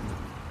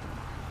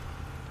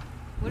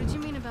 What did you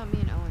mean about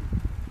me and Owen?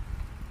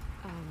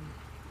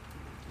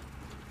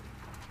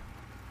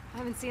 I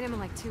haven't seen him in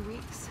like 2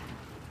 weeks.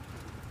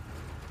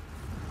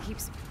 He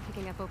keeps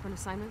picking up open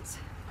assignments.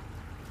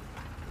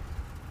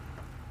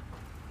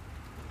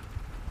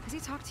 Has he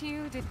talked to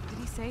you? Did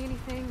he say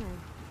anything?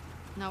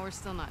 Or... No, we're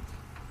still not.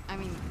 I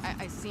mean,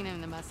 I seen him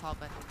in the mess hall,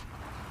 but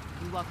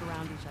we walk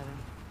around each other.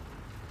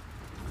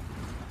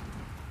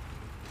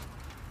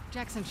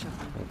 Jackson shook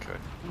him. Okay.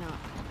 No,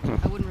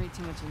 I wouldn't read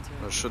too much into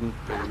There it. shouldn't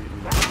be.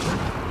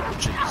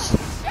 Jeez.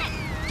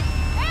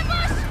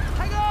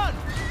 Hang on!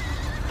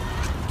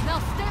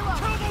 Mel, stay low!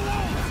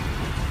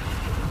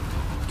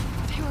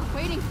 They were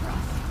waiting for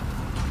us.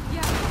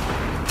 Yeah.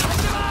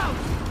 Let's go out!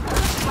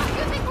 What do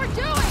you think we're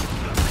doing?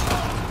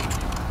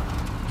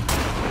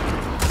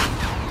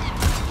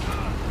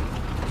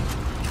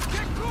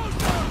 Get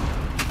closer!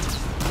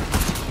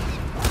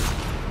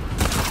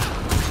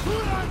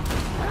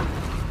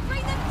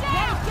 Bring them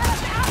down! Get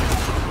us out of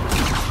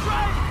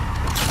here!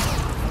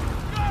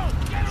 Go!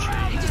 Get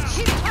around there! Just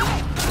keep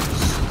coming!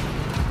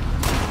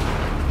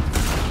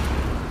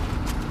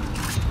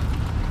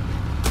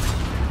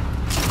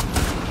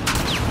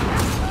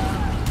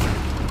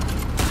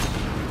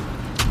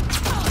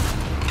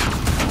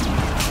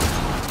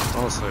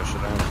 Honestly, I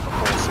should aim at the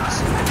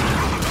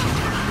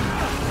horses.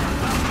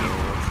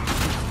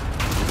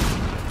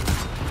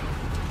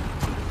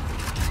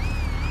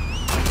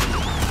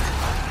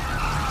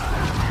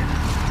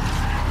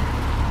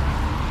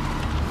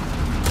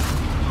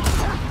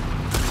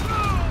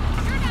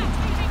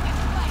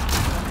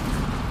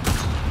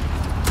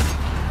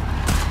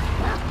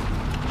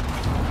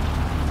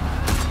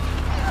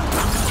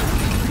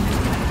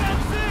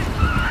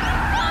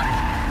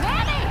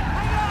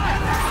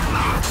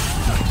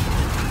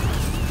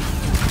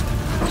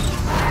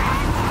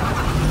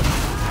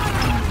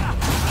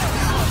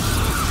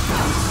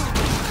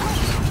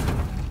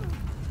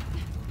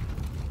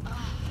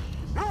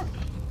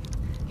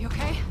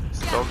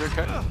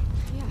 Okay?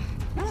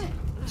 Yeah.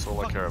 That's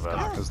all I care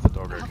about, is the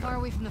dog How far okay?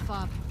 away from the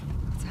fob?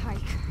 It's a hike.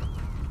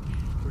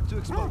 We're too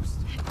exposed.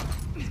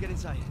 Let's get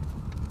inside.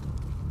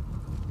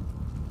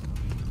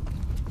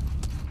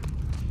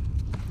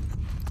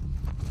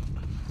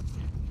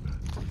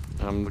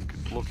 I'm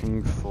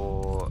looking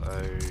for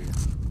a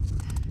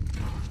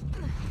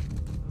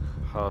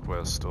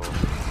hardware store.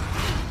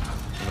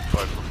 And a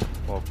boat,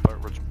 well,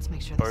 Let's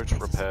make sure this boat place is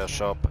repair secure.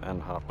 shop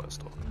and hardware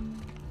store.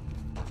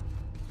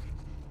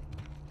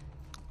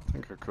 I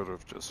think I could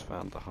have just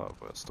found the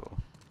hardware store.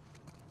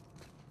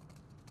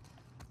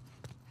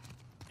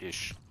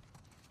 Ish.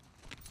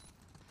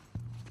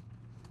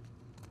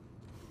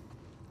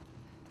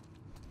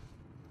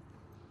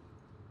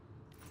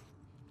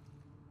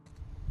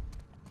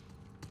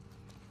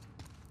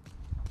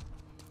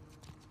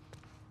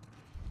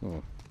 Hmm.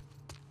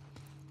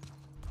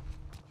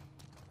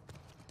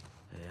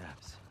 Hey,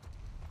 Abs.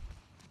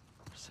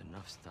 There's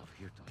enough stuff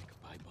here to make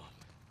a pipe bomb.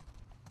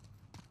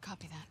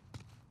 Copy that.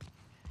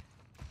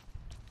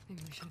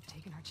 Maybe we should have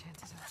taken our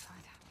chances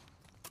outside.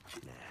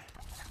 Nah,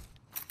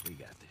 we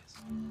got this.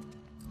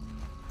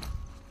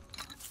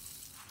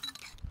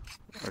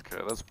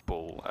 Okay, that's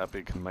bull.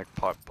 Abby can make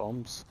pipe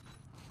bombs.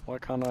 Why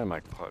can't I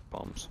make pipe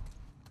bombs?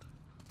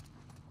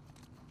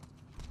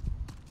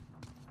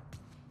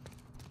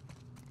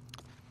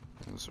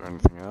 Is there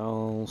anything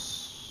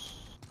else?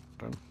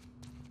 I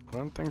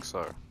don't think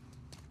so.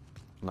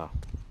 No,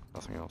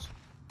 nothing else.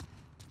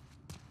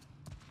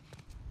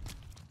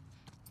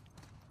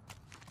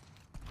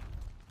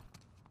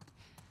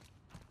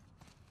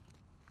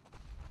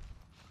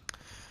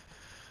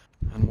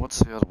 And what's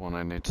the other one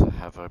I need to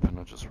have open?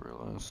 I just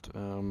realized.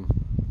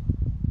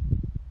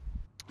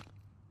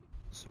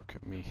 Let's look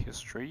at me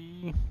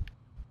history.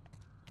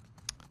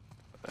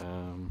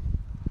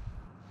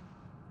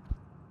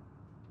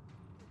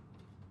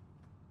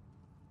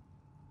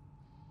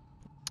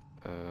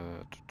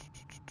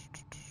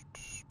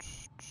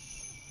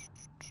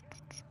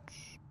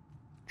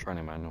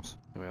 Training manuals.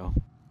 Here we are.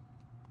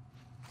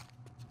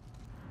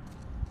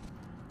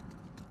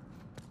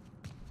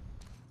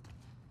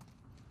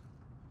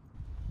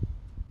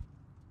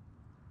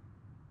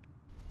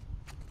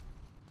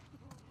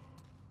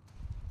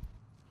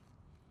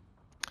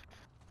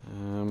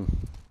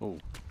 Oh,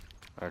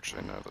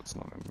 actually no, that's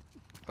not in.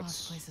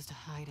 Lots of places to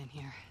hide in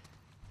here.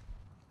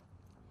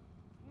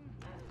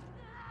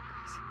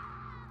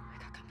 I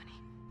got company.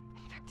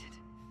 Infected.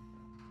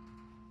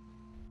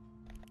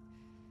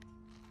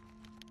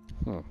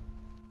 Hmm.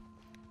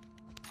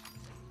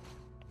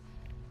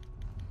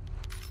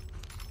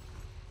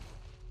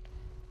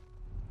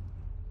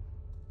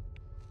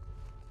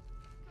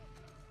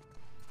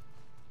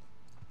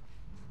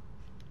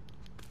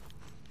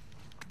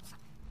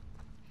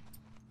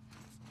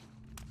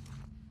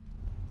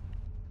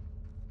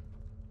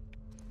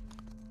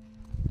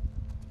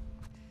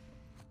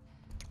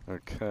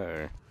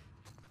 Okay.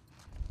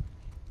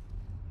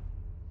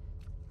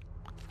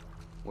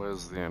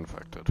 Where's the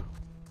infected?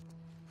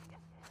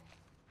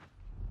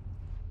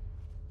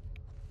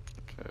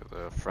 Okay,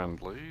 they're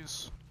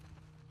friendlies.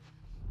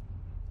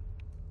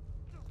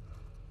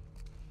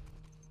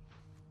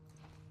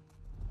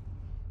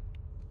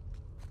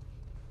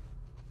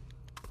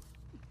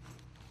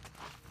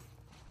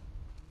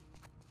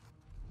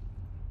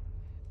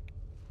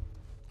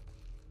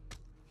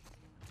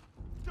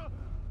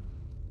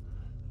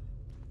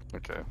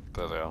 Okay,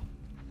 there they are.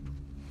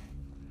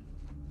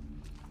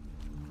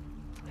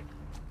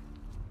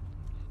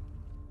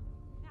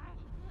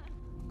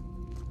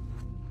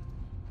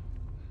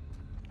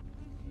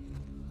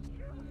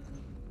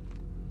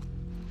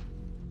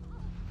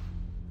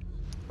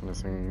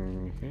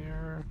 Anything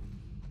here?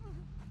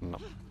 No.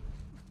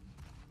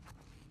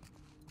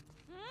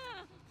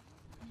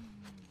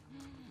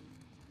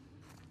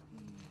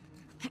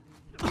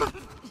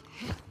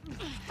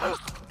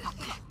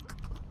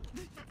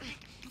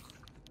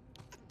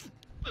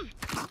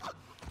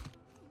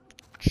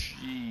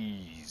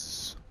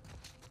 Jeez.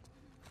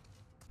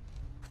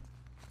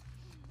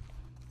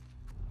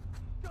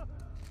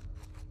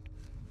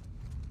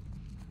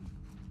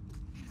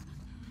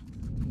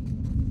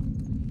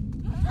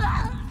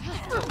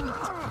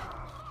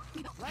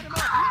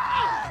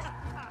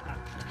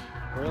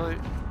 Really?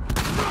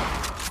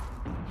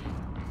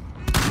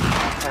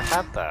 I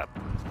had that.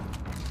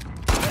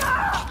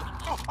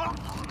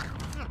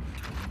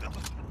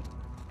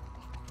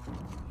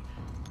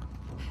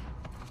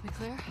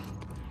 clear?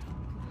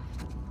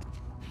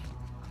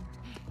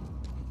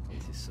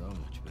 This is so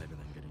much better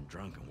than getting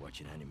drunk and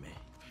watching anime.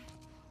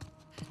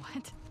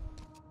 What?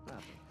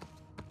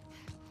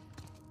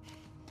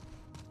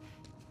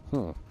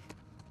 Nothing.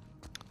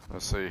 I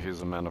see he's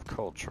a man of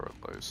culture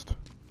at least.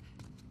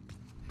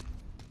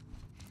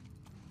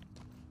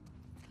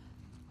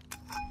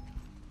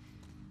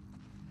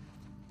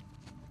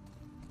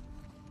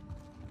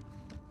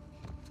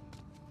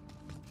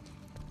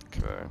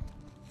 Okay.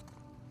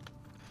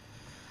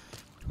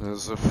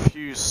 There's a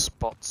few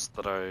spots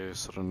that I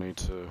sort of need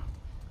to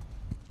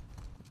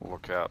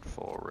look out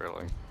for,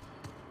 really.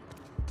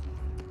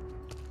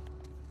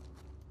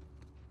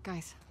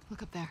 Guys,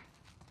 look up there.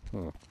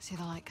 See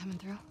the light coming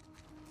through?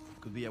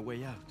 Could be a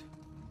way out.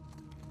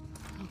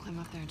 I'll climb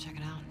up there and check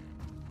it out.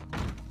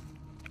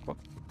 What?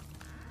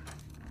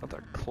 How'd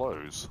that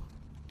close?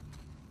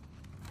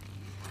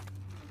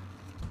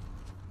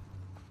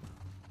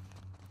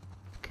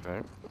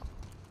 Okay.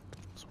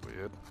 It's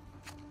weird.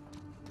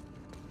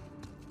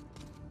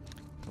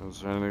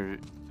 Is there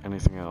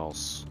anything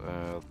else?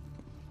 I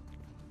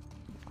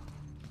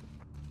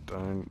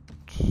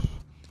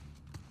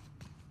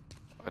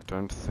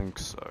don't think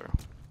so.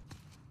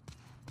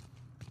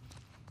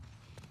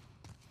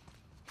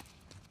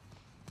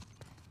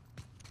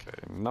 Okay,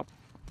 nope.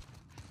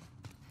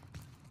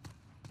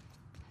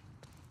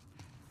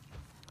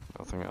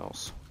 Nothing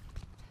else.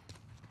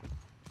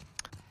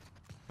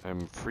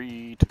 I'm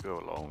free to go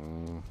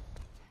along.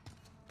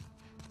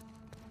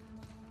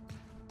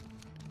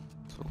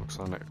 So it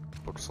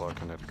looks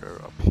like I need to go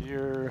up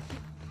here,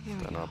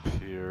 then up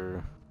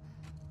here,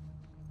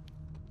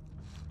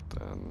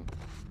 then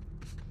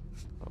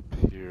up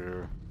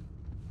here,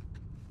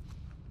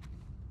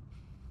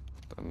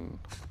 then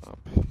up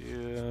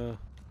here.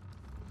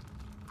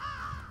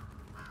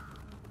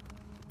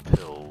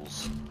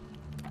 Pills.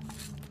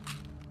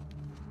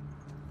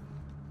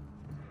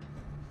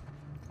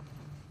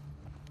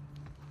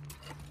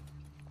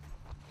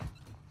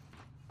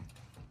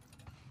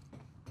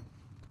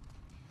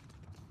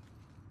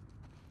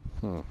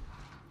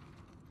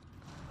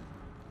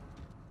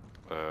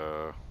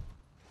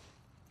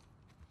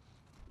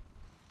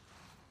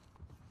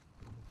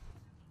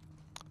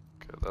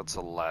 Okay, that's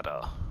a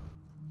ladder.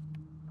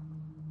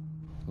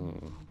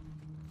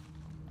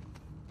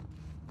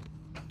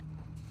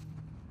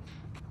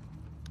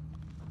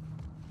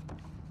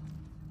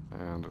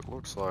 And it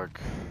looks like...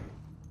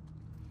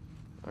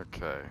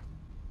 Okay.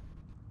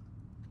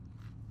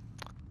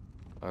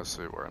 I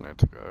see where I need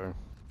to go.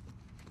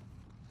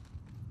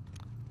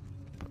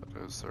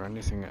 But is there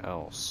anything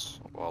else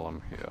while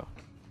I'm here?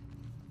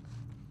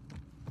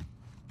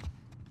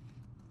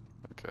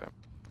 Okay,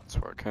 that's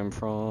where I came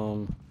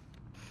from.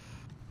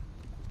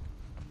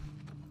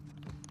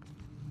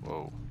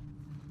 Whoa.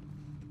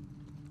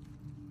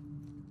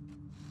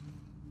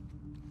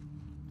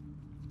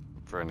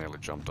 Very nearly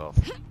jumped off.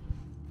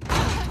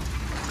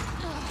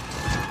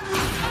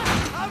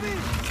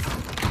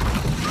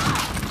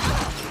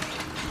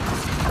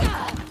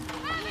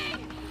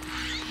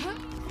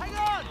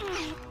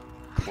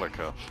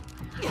 Clicker.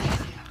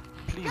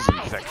 Please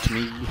infect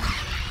me.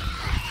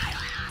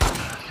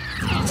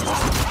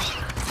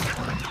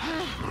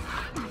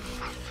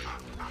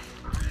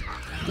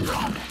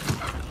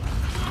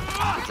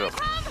 Good job.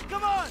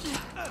 Come on!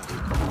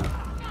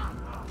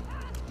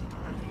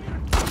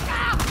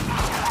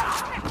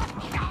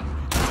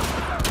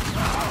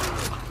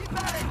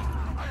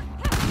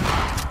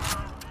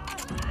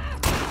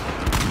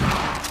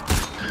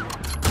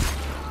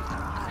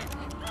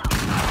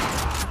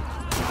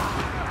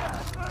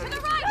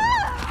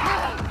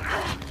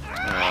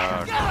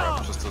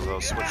 Crap, just as I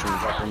was switching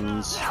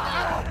weapons.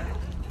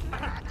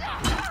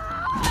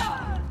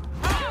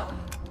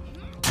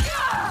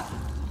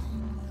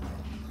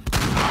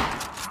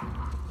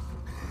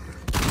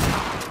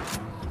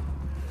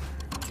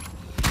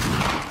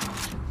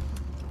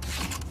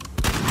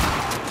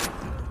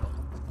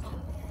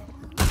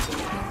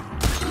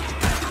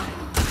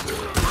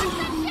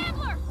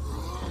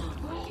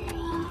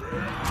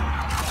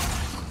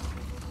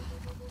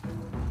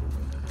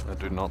 I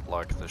do not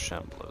like the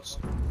Shamblers.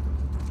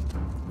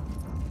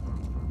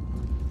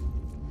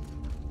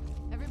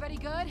 Everybody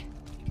good?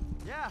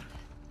 Yeah.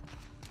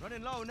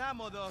 Running low on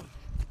ammo, though.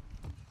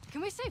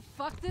 Can we say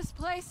fuck this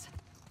place?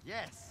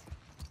 Yes.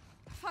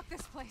 Fuck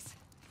this place.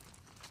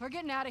 We're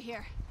getting out of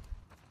here.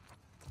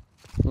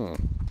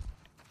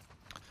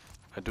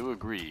 I do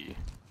agree.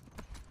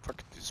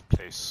 Fuck this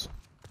place.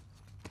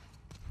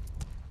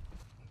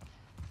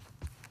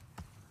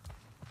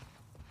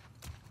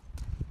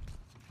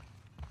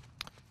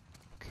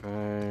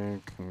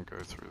 Okay, can go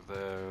through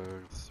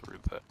there, through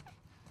there.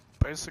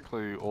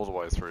 Basically all the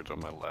way through to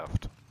my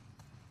left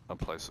are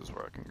places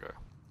where I can go.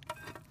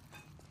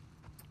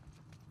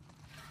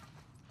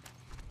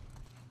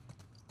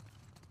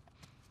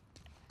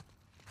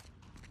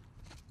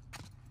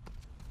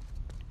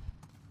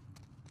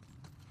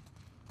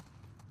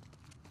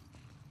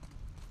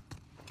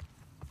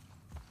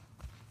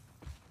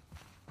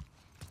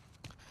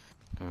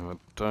 Now, I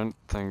don't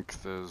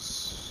think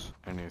there's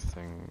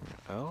anything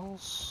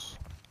else?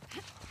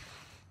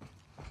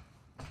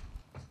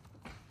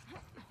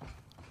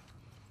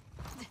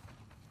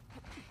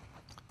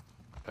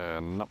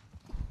 Nope.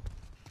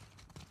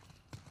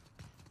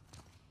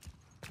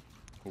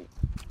 Ooh.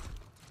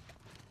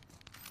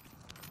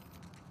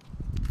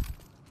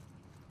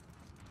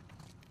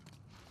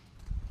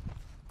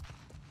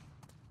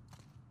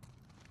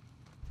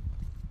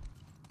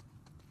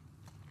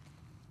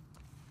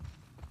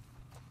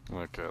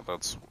 Okay,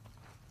 that's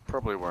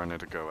probably where I need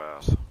to go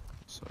at,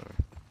 so...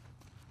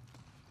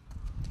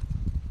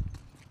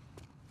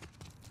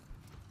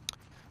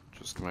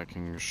 Just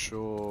making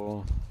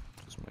sure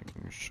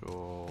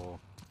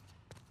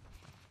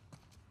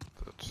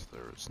that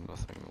there is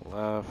nothing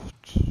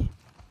left.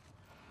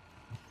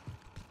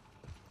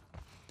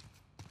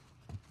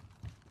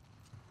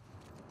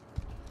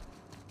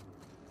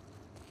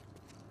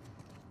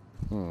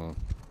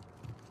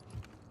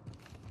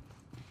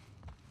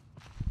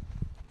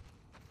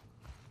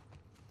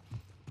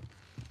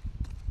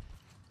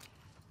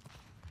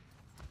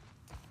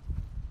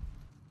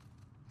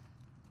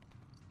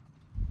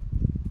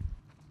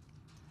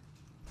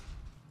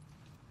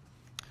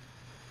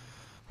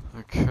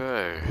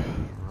 Okay,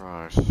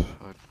 right,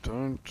 I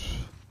don't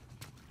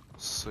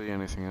see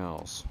anything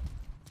else.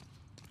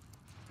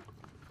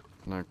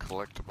 No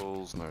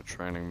collectibles, no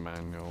training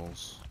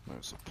manuals, no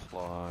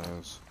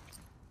supplies.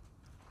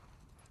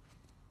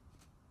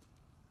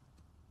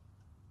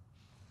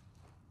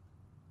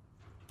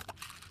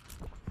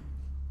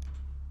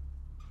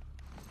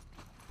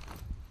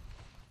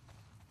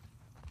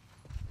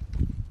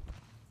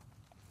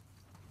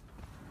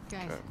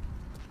 Guys. Okay.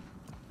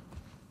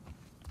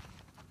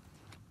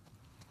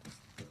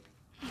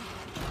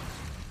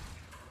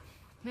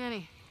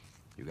 Manny.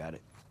 You got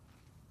it.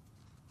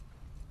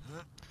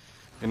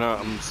 You know,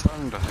 I'm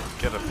starting to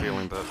get a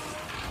feeling that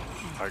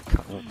I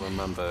can't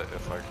remember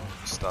if I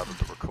started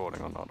the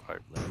recording or not.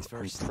 I'm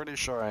pretty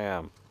sure I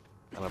am.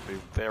 And I'd be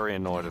very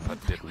annoyed if I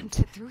didn't.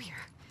 Get through here.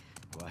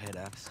 Go ahead,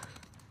 Abs.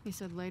 He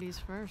said ladies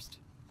first.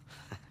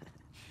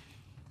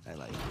 I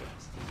like you.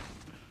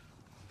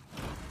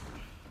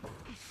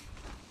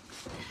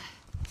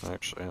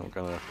 Actually, I'm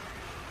gonna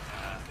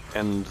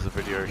end the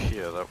video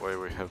here. That way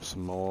we have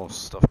some more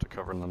stuff to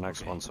cover in the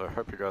next one. So I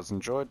hope you guys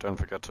enjoyed. Don't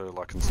forget to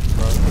like and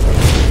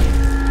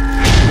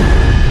subscribe.